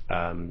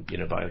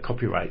 by the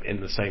copyright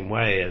in the same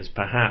way as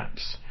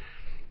perhaps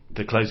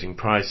the closing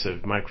price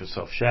of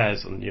Microsoft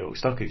shares on the New York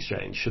Stock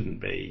Exchange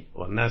shouldn't be,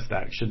 or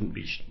NASDAQ shouldn't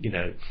be,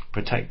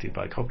 protected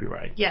by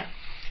copyright. Yeah.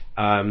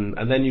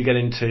 And then you get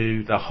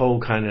into the whole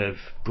kind of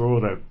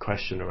broader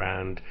question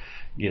around,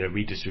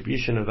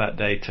 redistribution of that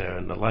data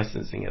and the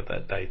licensing of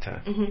that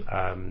data.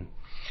 Mm-hmm.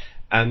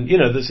 And,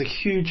 there's a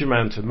huge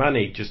amount of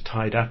money just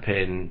tied up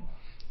in,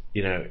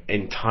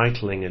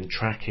 entitling and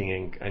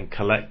tracking and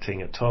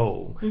collecting a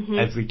toll mm-hmm.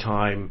 every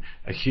time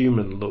a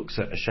human looks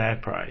at a share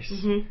price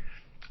mm-hmm.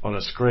 on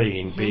a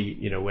screen,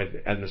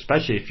 mm-hmm. and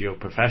especially if you're a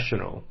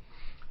professional,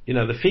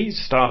 the fees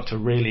start to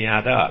really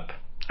add up.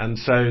 And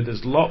so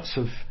there's lots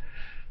of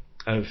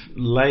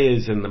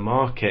layers in the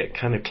market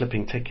kind of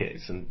clipping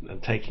tickets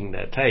and taking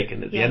their take,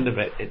 and at the end of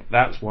it,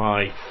 that's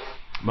why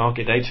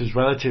market data is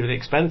relatively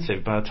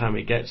expensive by the time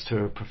it gets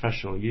to a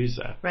professional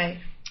user. Right.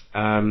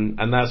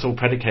 And that's all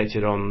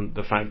predicated on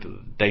the fact that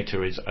the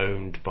data is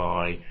owned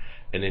by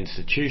an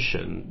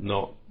institution,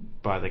 not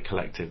by the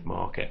collective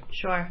market.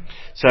 Sure.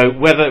 So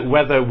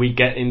whether we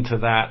get into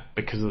that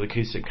because of the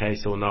Cusip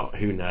case or not,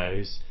 who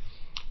knows?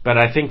 But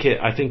I think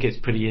it's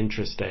pretty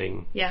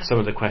interesting. Yeah. Some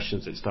of the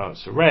questions it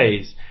starts to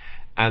raise.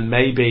 And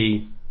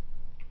maybe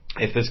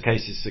if this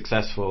case is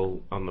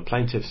successful on the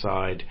plaintiff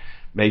side,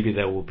 maybe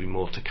there will be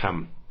more to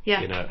come.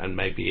 Yeah. And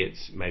maybe it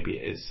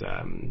is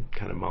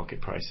kind of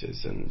market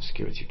prices and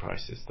security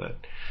prices that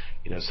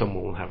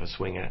someone will have a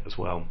swing at as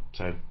well.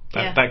 So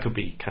that could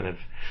be kind of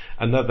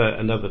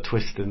another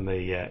twist in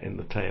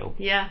the tale.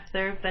 Yeah,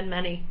 there have been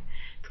many.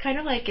 It's kind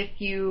of like if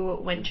you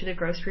went to the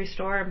grocery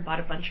store and bought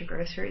a bunch of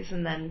groceries,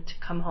 and then to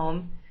come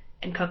home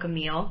and cook a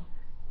meal,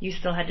 you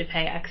still had to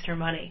pay extra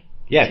money.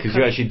 Yeah, because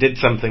you actually did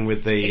something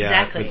with the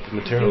exactly. with the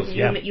materials.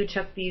 You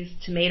took these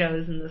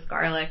tomatoes and this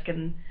garlic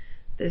and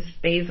this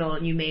basil,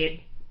 and you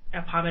made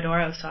a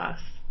pomodoro sauce.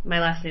 My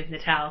last name's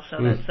Natal, so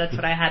that's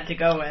what I had to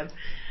go with.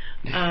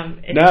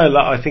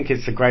 I think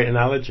it's a great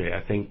analogy. I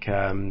think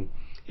and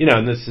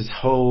there's this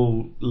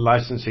whole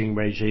licensing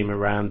regime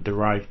around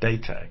derived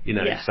data.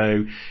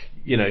 So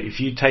if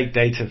you take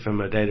data from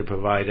a data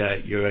provider,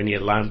 you're only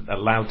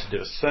allowed to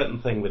do a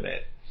certain thing with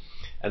it.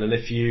 And then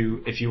if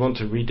you want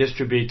to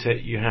redistribute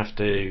it, you have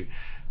to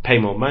pay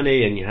more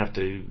money, and you have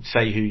to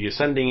say who you're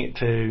sending it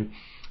to.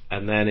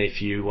 And then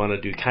if you want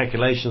to do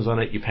calculations on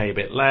it, you pay a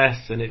bit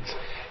less. And it's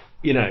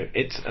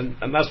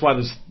and that's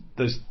why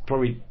there's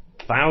probably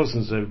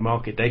thousands of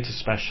market data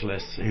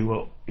specialists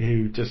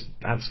who just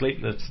have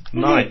sleepless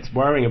nights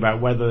worrying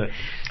about whether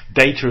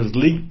data has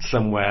leaked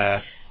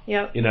somewhere.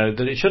 Yep.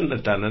 That it shouldn't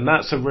have done, and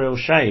that's a real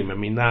shame. I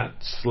mean, that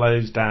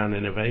slows down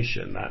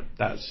innovation.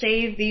 That's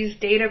save these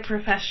data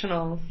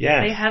professionals.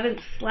 Yes. They haven't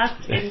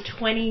slept in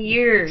 20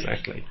 years.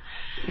 Exactly.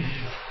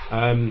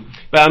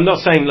 But I'm not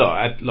saying.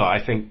 I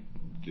think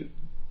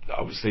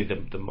obviously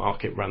the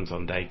market runs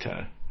on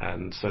data,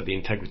 and so the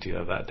integrity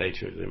of that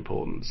data is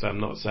important. So I'm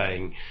not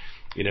saying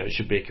it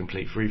should be a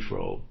complete free for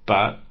all,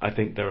 but I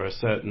think there are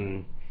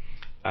certain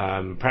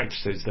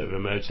practices that have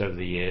emerged over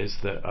the years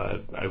that are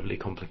overly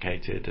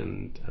complicated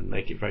and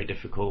make it very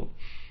difficult,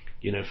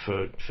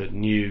 for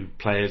new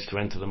players to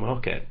enter the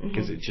market,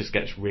 because it just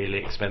gets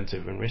really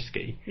expensive and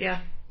risky.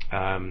 Yeah.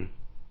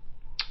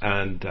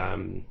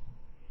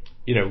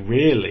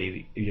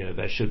 Really,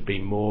 there should be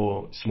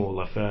more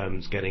smaller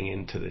firms getting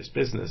into this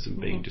business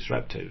and being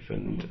disruptive,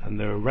 and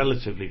there are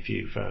relatively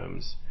few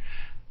firms,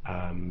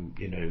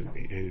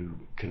 who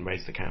can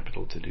raise the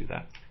capital to do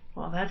that.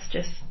 Well, that's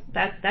just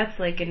that's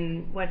like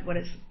in what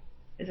is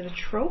it a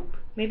trope?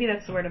 Maybe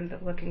that's the word I'm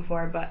looking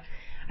for, but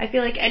I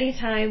feel like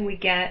anytime we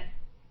get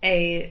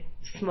a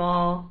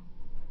small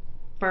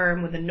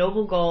firm with a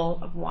noble goal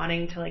of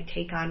wanting to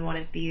take on one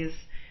of these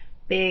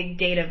big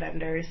data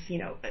vendors,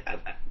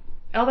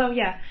 although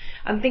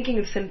I'm thinking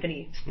of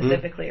Symphony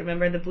specifically.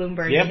 Remember the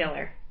Bloomberg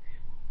killer?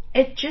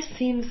 It just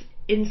seems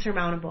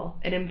insurmountable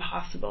and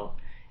impossible.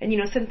 And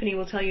Symphony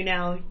will tell you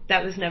now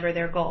that was never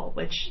their goal,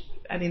 which,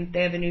 I mean,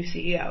 they have a new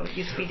CEO. It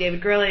used to be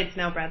David Gurley, it's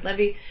now Brad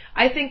Levy.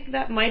 I think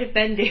that might have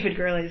been David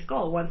Gurley's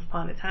goal once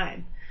upon a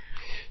time.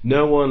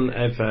 No one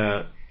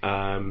ever...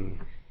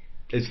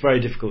 it's very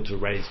difficult to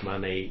raise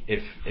money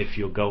if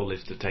your goal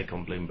is to take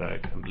on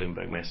Bloomberg and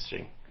Bloomberg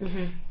messaging.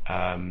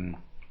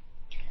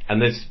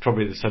 And this is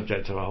probably the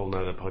subject of a whole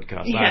nother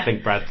podcast. Yeah. I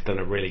think Brad's done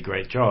a really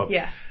great job.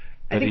 Yeah.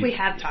 I think we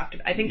have talked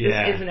about. I think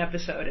this is an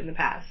episode in the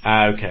past.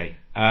 Okay.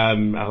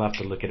 I'll have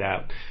to look it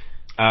out.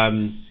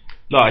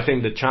 I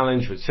think the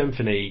challenge with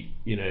Symphony,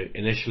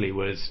 initially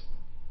was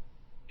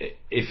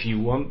if you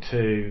want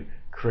to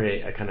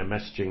create a kind of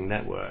messaging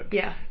network,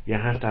 you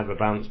have to have a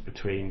balance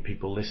between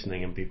people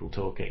listening and people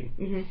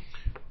talking.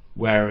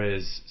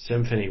 Whereas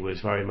Symphony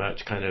was very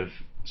much kind of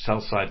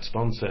sell-side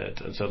sponsored,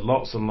 and so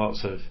lots and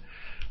lots of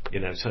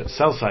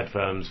sell side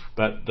firms,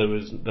 but there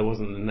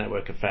wasn't the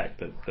network effect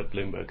that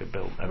Bloomberg had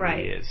built over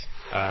the years.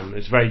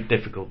 It's very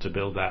difficult to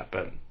build that,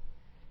 but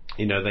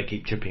they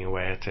keep chipping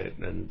away at it,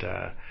 and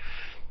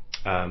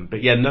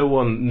but yeah, no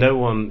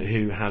one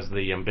who has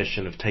the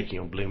ambition of taking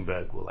on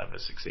Bloomberg will ever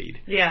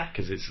succeed. Yeah,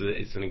 because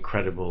it's an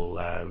incredible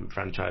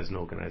franchise and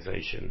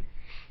organization.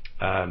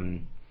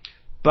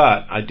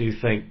 But I do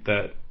think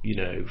that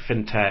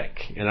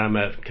fintech, and I'm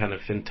a kind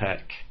of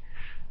fintech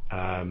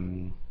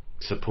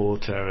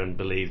supporter, and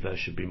believe there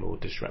should be more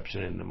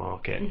disruption in the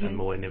market, and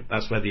more.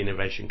 That's where the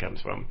innovation comes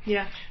from.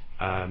 Yeah.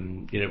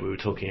 We were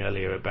talking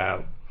earlier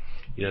about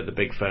the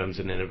big firms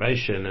and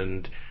innovation,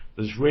 and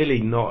there's really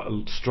not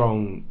a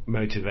strong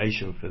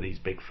motivation for these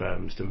big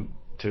firms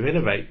to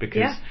innovate,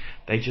 because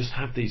they just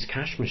have these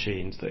cash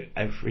machines that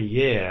every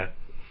year,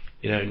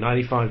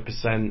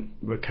 95%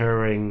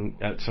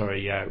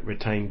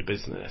 retained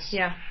business.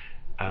 Yeah.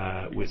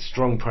 With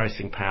strong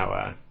pricing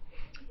power.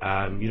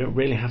 You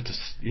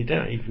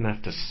don't even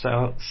have to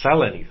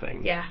sell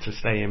anything to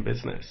stay in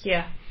business.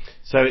 Yeah.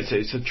 So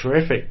it's a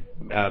terrific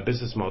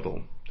business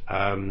model,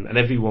 and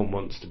everyone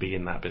wants to be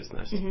in that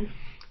business.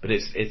 But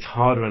it's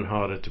harder and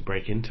harder to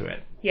break into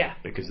it. Yeah.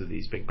 Because of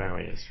these big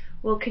barriers.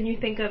 Well, can you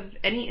think of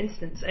any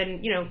instance?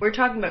 And we're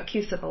talking about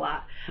Cusip a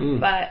lot,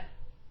 but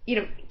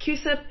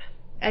Cusip,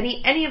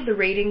 any of the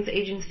ratings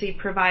agency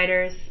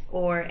providers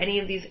or any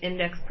of these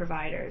index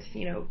providers,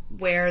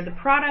 where the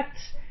product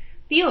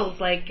feels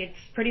like it's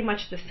pretty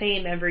much the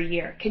same every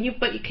year. Can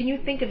you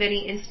think of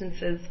any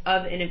instances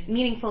of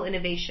meaningful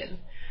innovation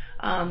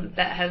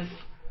that have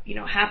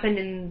happened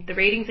in the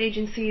ratings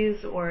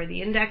agencies or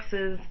the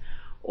indexes,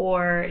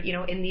 or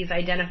in these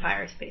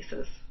identifier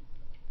spaces?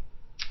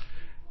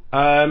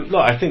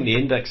 Look, I think the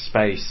index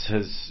space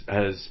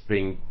has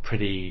been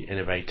pretty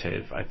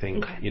innovative. I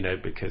think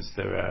because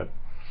there are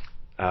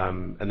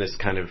and this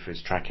kind of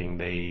is tracking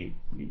the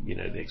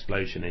the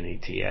explosion in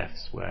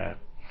ETFs, where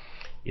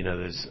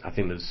there's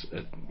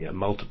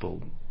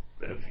multiple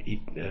of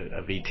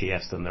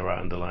ETFs than there are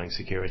underlying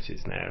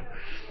securities now.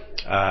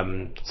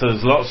 So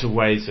there's lots of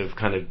ways of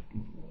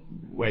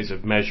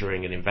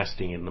measuring and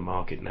investing in the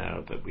market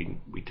now that we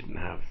didn't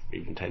have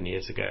even 10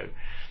 years ago.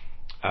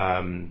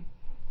 So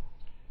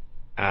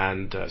I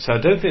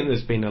don't think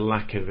there's been a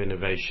lack of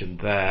innovation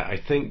there. I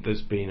think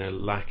there's been a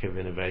lack of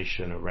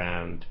innovation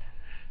around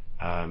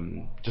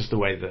just the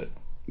way that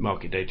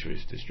market data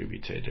is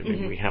distributed. I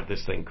mean, we have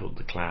this thing called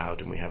the cloud,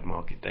 and we have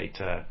market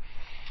data,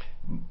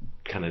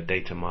 kind of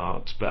data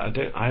marts, but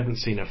I haven't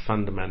seen a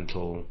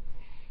fundamental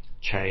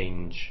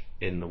change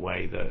in the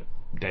way that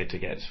data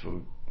gets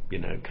from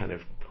kind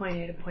of point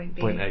A to point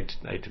B. Point A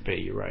to B.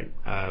 You're right.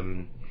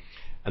 And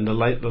the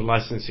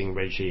licensing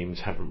regimes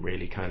haven't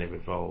really kind of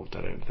evolved,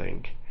 I don't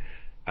think,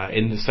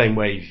 in the same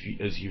way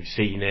as you've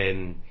seen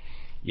in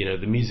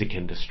the music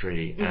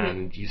industry,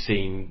 and you've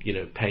seen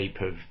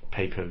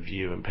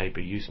pay-per-view and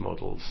pay-per-use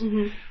models.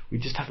 We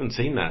just haven't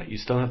seen that. You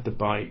still have to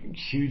buy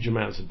huge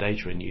amounts of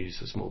data and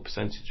use a small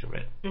percentage of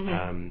it.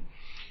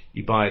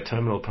 You buy a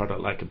terminal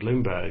product like a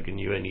Bloomberg, and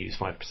you only use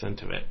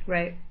 5% of it.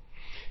 Right.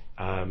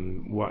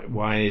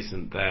 Why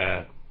isn't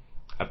there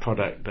a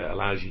product that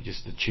allows you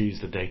just to choose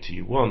the data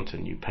you want,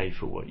 and you pay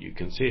for what you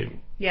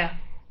consume? Yeah.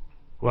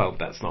 Well,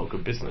 that's not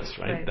good business,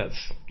 right?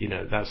 That's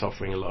that's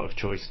offering a lot of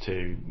choice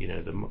to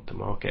the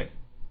market.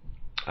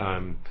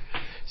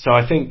 So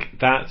I think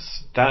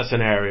that's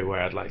an area where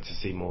I'd like to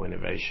see more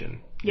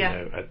innovation.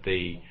 Yeah. At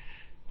the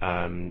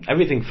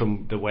everything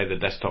from the way the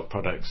desktop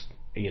products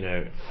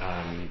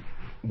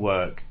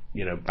work,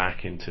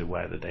 back into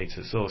where the data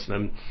is sourced,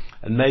 and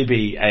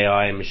maybe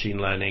AI and machine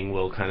learning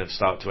will kind of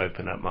start to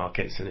open up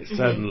markets, and it's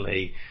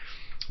certainly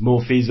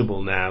more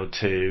feasible now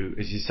to,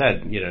 as you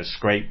said,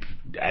 scrape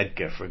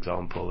Edgar, for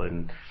example,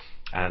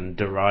 and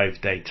derive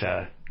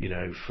data,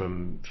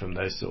 from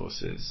those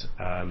sources.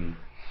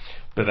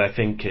 But I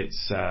think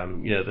it's,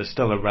 there's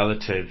still a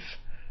relatively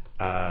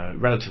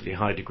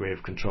high degree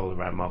of control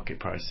around market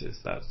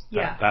prices. That's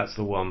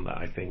the one that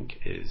I think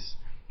is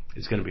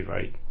going to be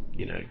very,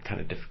 kind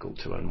of difficult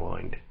to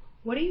unwind.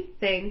 What do you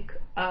think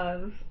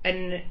of,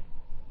 and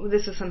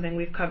this is something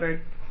we've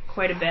covered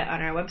quite a bit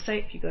on our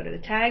website. If you go to the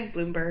tag,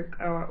 Bloomberg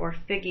or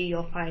Figgy,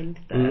 you'll find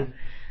the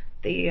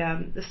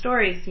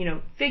stories.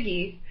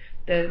 Figgy,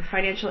 the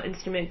financial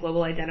instrument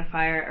global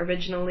identifier,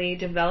 originally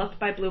developed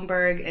by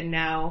Bloomberg, and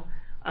now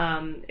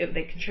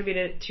they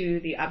contributed to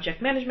the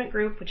Object Management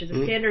Group, which is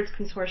a standards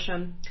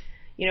consortium.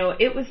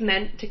 It was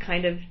meant to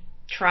kind of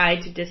try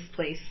to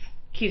displace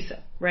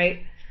Cusip,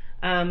 right?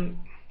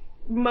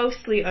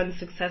 Mostly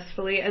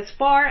unsuccessfully as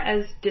far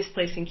as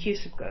displacing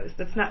Cusip goes.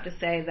 That's not to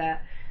say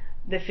that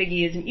the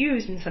Figgy isn't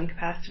used in some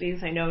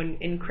capacities. I know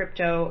in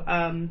crypto,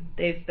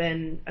 they've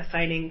been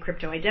assigning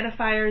crypto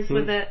identifiers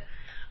with it,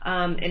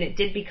 and it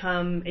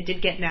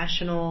did get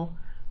national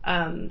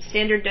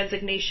standard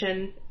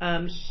designation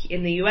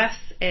in the U.S.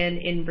 and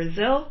in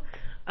Brazil.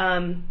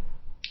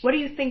 What do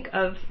you think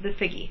of the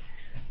Figgy?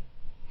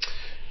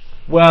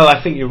 Well,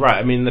 I think you're right.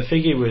 I mean, the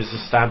figure was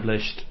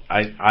established,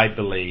 I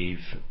believe,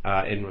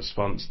 in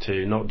response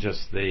to not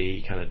just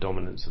the kind of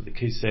dominance of the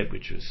Cusip,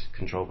 which was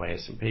controlled by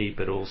S&P,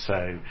 but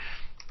also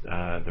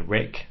the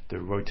RIC, the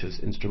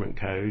Reuters Instrument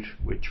Code,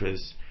 which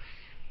was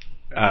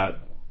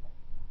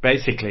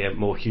basically a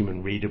more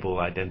human readable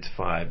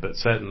identifier, but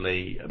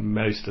certainly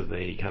most of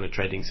the kind of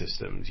trading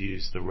systems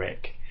use the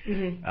RIC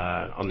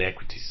on the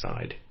equity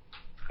side.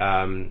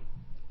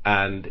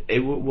 And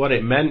what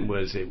it meant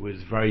was it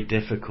was very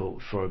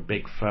difficult for a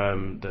big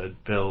firm that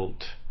had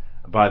built,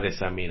 by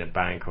this I mean a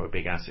bank or a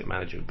big asset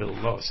manager, built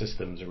a lot of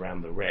systems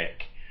around the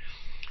RIC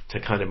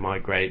to kind of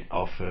migrate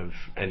off of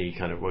any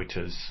kind of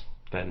Reuters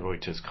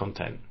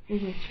content.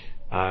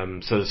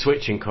 So the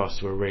switching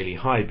costs were really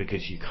high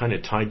because you kind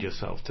of tied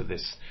yourself to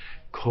this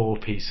core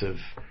piece of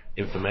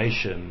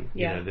information,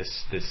 you know,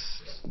 this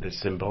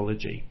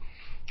symbology.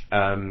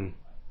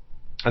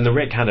 And the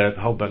RIC had a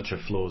whole bunch of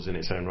flaws in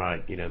its own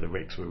right. You know, the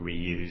RICs were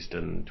reused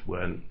and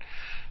weren't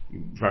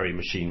very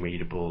machine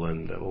readable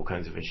and all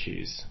kinds of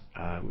issues,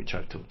 which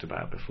I've talked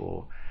about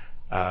before.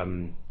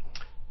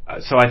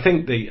 So I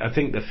think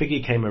the figure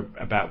came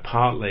about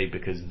partly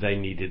because they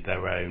needed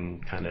their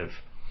own kind of,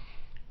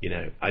 you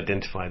know,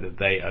 identifier that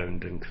they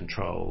owned and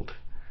controlled,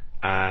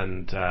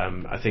 and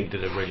I think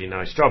did a really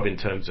nice job in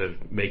terms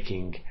of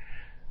making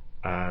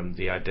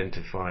the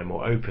identifier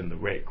more open. The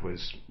RIC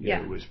was, you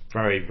know, was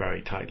very,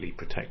 very tightly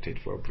protected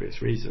for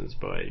obvious reasons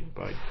by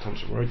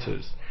Thomson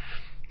Reuters,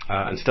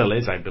 and still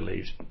is, I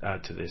believe,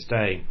 to this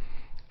day.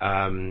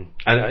 And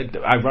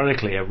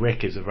ironically, a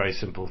RIC is a very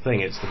simple thing.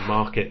 It's the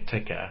market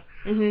ticker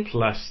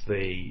plus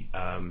the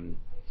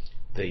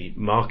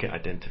market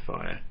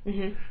identifier.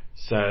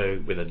 So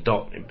with a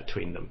dot in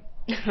between them.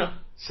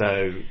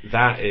 So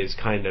that is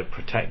kind of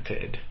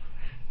protected.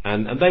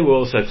 And they were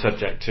also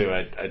subject to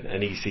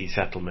an EC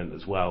settlement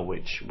as well,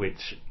 which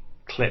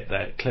clipped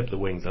the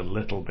wings a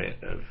little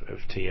bit of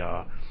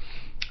TR.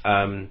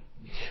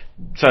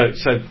 So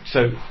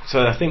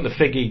I think the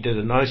Figgy did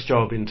a nice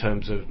job in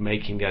terms of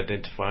making the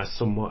identifier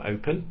somewhat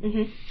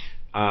open.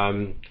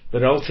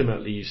 But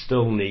ultimately, you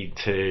still need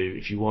to,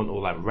 if you want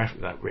all that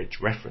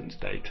rich reference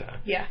data,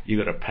 you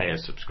got to pay a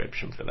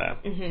subscription for that.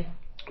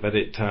 But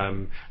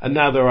and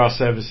now there are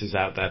services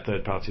out there,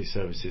 third-party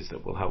services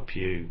that will help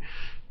you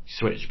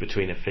switch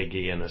between a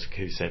Figgy and a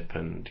Cusip,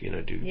 and do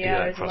that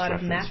there's a lot of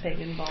cross-reference. mapping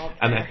involved.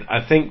 And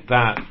I think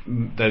that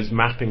those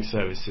mapping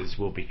services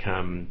will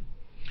become.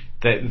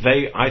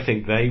 I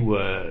think they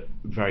were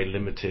very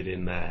limited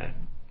in their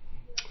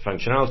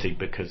functionality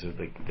because of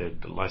the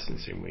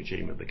licensing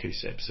regime of the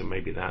Cusip. So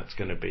maybe that's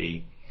going to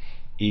be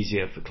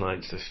easier for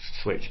clients to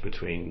switch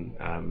between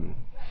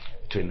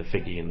the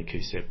Figgy and the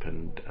Cusip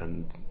and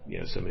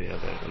some of the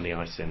other, and the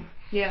ISIN.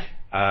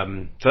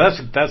 So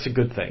that's a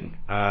good thing.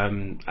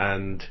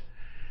 And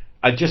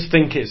I just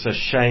think it's a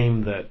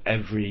shame that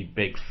every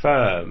big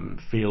firm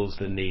feels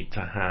the need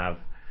to have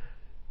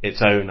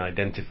its own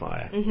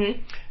identifier.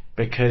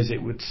 Because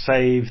it would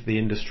save the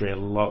industry a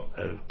lot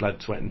of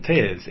blood, sweat and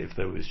tears if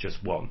there was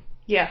just one.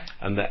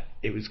 And that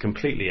it was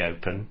completely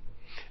open,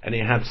 and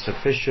it had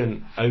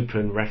sufficient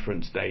open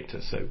reference data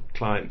so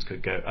clients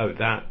could go, oh,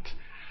 that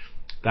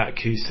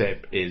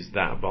Cusip is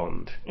that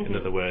bond. In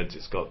other words,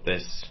 it's got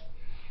this,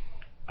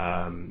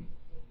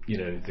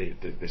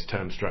 this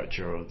term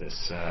structure or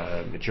this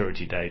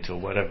maturity date or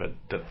whatever.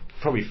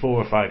 Probably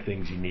 4 or 5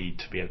 things you need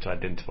to be able to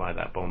identify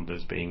that bond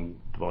as being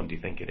the bond you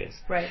think it is.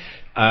 Right.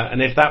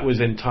 And if that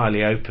was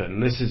entirely open,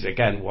 this is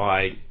again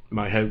why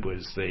my hope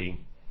was the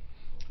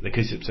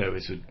Cusip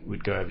service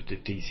would go over to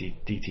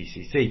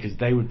DTCC, because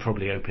they would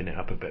probably open it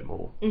up a bit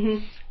more.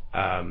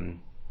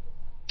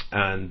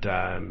 And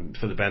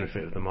for the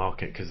benefit of the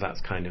market, because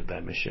that's kind of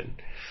their mission.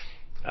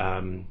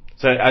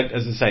 So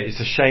as I say,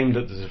 it's a shame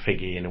that there's a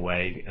Figgy in a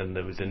way, and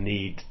there was a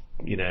need,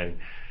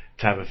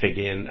 to have a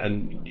Figgy,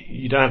 and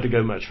you don't have to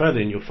go much further,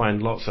 and you'll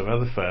find lots of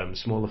other firms,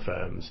 smaller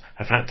firms,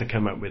 have had to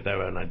come up with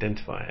their own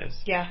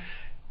identifiers.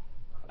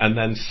 And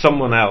then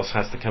someone else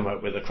has to come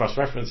up with a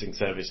cross-referencing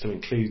service to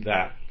include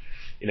that.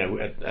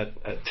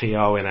 At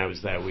TR, when I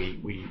was there,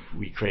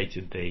 we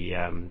created the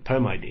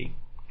Perm ID,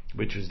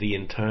 which was the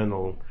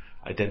internal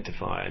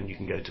identifier, and you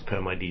can go to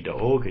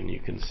permid.org and you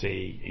can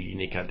see a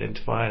unique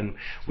identifier, and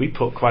we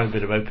put quite a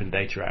bit of open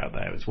data out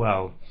there as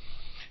well.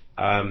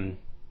 And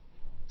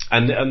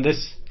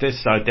this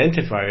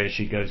identifier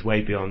issue goes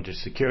way beyond just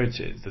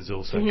securities. There's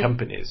also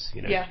companies,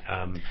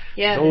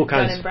 there's all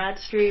kinds. Dun and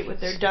Bradstreet with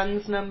their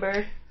DUNS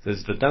number.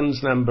 There's the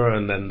DUNS number,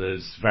 and then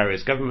there's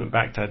various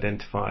government-backed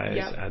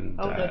identifiers. And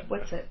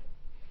what's it?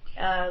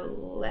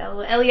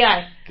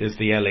 LEI. There's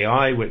the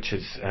LEI, which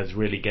has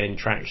really gained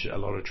a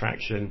lot of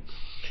traction.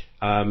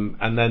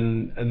 And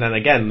then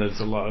again, there's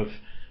a lot of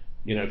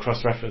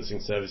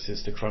cross-referencing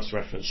services to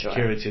cross-reference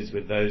securities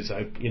with those. So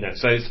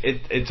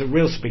it's a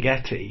real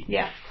spaghetti.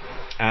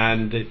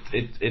 And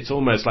it's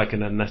almost like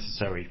an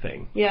unnecessary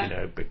thing.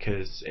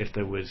 Because if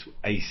there was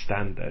a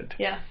standard.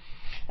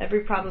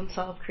 Every problem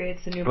solved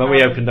creates a new problem. problem.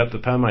 Well, we opened up the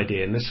Perm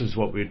ID, and this was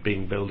what we'd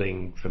been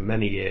building for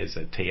many years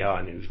at TR,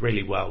 and it was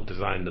really well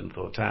designed and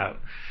thought out.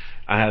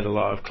 I had a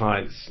lot of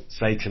clients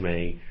say to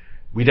me,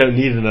 we don't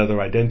need another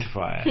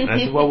identifier. And I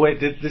said, well, wait,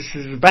 this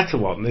is a better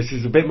one. This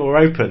is a bit more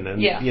open.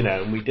 And,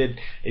 and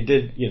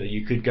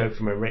you could go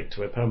from a RIC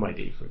to a perm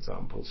ID, for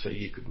example, so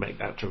you could make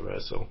that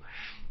traversal.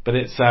 But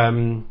it's,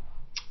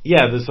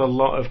 there's a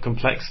lot of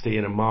complexity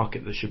in a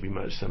market that should be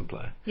much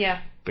simpler.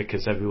 Yeah.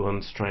 Because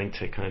everyone's trying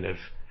to kind of,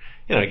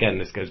 again,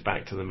 this goes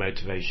back to the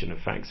motivation of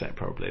FactSet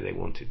probably. They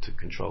wanted to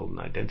control an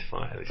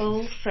identifier.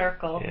 Full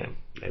circle. Yeah,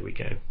 there we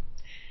go.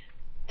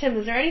 Tim,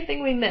 is there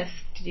anything we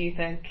missed, do you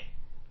think?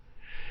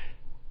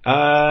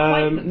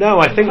 No,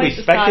 I think we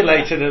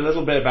speculated a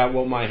little bit about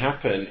what might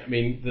happen. I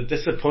mean, the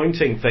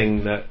disappointing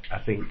thing that I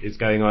think is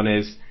going on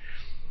is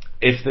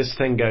if this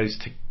thing goes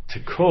to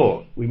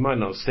court, we might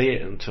not see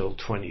it until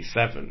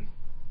 2027.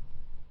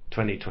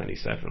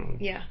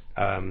 Yeah.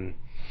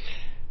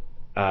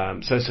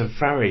 So it's a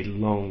very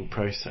long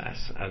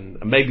process, and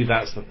maybe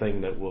that's the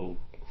thing that will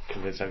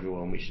convince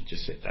everyone we should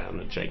just sit down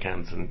and shake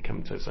hands and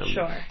come to some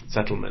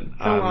settlement.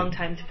 It's a long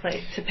time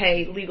to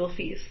pay legal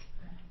fees.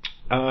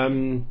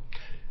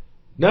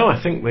 No,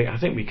 I think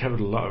we covered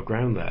a lot of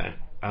ground there,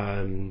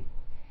 and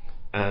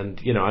I'm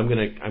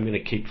gonna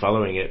keep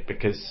following it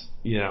because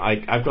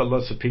I've got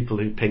lots of people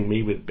who ping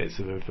me with bits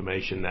of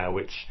information now,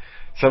 which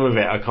some of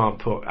it I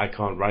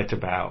can't write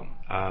about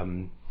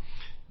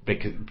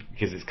because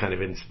it's kind of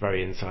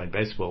very inside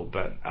baseball,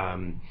 but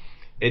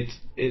it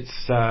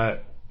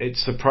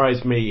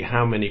surprised me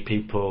how many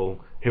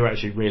people who are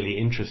actually really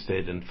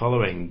interested in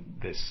following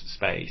this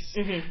space.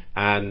 Mm-hmm.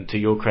 And to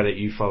your credit,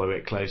 you follow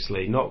it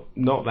closely. Not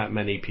that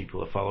many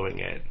people are following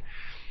it,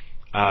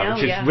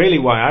 which is really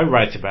why I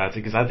write about it,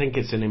 because I think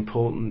it's an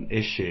important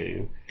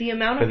issue. The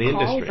amount of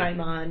calls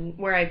I'm on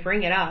where I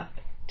bring it up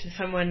to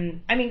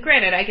someone. I mean,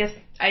 granted, I guess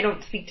I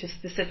don't speak to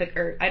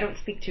I don't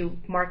speak to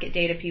market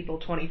data people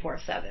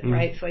 24/7,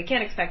 right? So I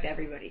can't expect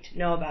everybody to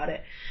know about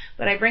it.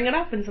 But I bring it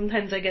up, and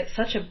sometimes I get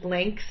such a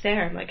blank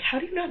stare. I'm like, how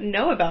do you not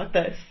know about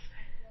this?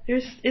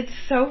 It's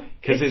so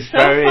very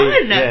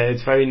fun. Yeah,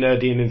 it's very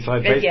nerdy and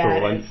inside baseball.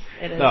 Yeah,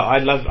 it is. No, I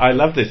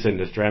love this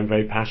industry. I'm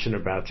very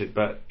passionate about it.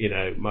 But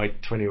my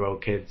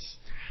 20-year-old kids,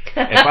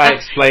 if I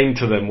explained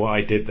to them what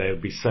I did, they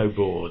would be so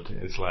bored.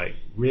 It's like,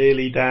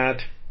 really,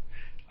 Dad?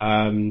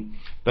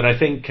 But I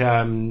think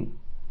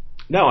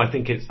I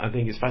think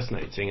it's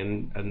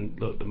fascinating, and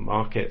look, the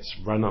markets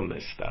run on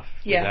this stuff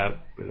without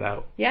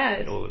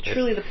all of this. It's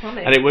truly the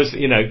plumbing. And it was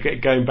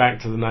going back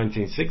to the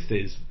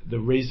 1960s, the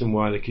reason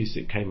why the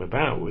Cusip came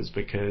about was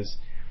because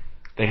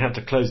they had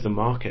to close the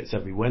markets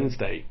every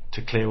Wednesday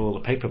to clear all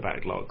the paper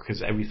backlog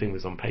because everything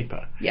was on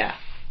paper. Yeah.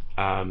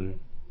 And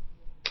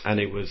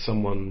it was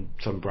some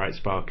bright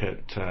spark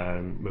at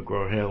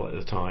McGraw-Hill at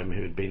the time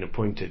who had been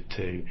appointed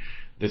to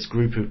this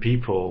group of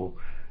people,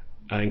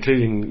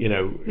 including,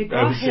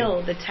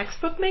 McGraw-Hill, the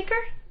textbook maker?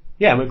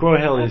 Yeah,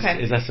 McGraw-Hill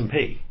is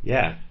S&P,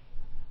 yeah.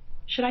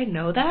 Should I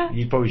know that?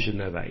 You probably should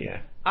know that,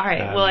 yeah. All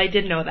right, well, I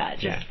did know that,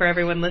 just for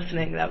everyone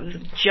listening. That was a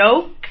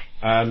joke.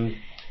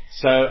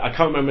 So I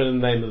can't remember the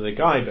name of the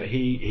guy, but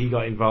he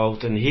got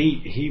involved, and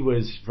he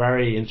was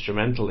very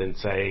instrumental in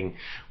saying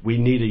we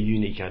need a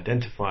unique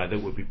identifier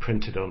that would be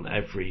printed on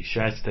every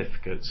share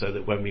certificate so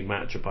that when we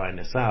match a buy and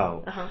a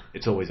sell,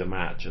 it's always a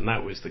match. And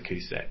that was the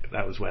Cusip.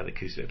 That was where the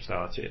Cusip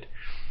started.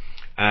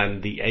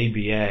 And the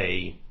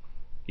ABA,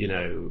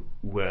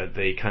 were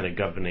the kind of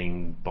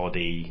governing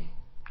body,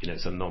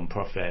 it's a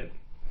non-profit.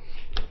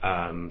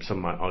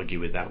 Some might argue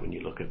with that when you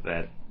look at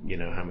their,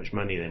 how much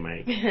money they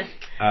make.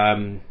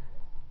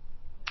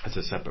 It's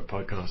a separate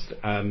podcast.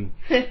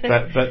 But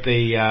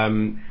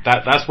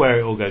that's where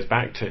it all goes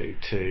back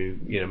to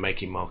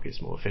making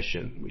markets more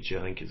efficient, which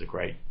I think is a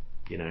great,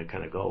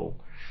 kind of goal.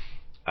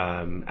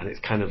 And it's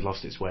kind of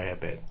lost its way a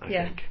bit, I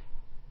think.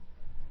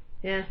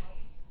 Yeah.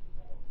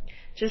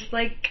 Just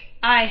like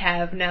I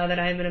have now that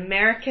I'm an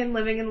American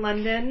living in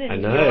London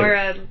and you're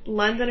a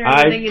Londoner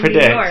living in New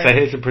York. So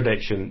here's a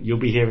prediction: you'll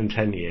be here in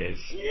 10 years.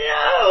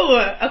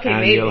 No. Okay,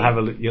 and maybe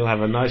you'll have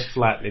a nice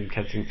flat in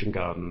Kensington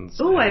Gardens.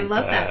 Ooh, I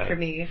love that for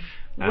me.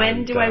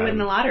 When do I win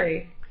the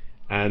lottery?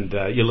 And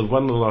you'll have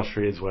won the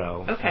lottery as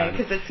well. Okay,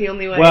 because it's the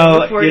only way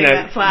of affording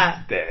that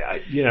flat.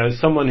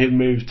 Someone who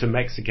moved to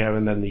Mexico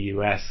and then the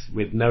US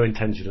with no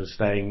intention of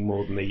staying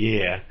more than a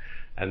year,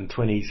 and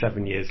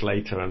 27 years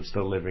later, I'm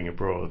still living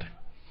abroad.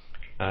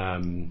 I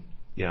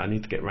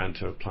need to get around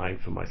to applying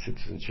for my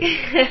citizenship.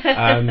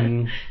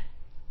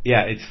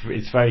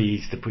 It's very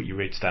easy to put your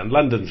roots down.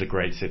 London's a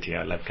great city.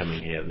 I love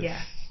coming here.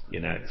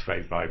 It's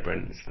very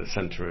vibrant. It's the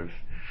centre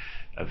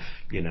of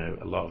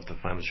a lot of the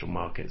financial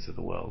markets of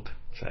the world.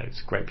 So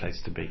it's a great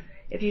place to be.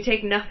 If you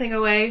take nothing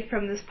away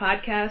from this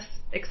podcast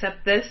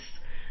except this,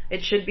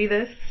 it should be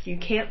this: you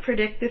can't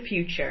predict the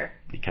future.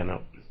 You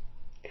cannot.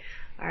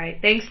 All right.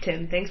 Thanks,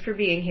 Tim. Thanks for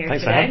being here today.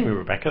 Thanks for having me,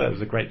 Rebecca. That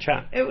was a great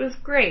chat. It was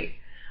great.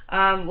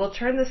 We'll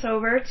turn this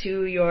over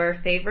to your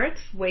favorites,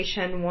 Wei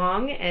Shen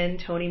Wang and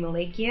Tony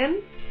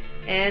Malakian,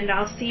 and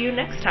I'll see you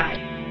next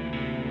time.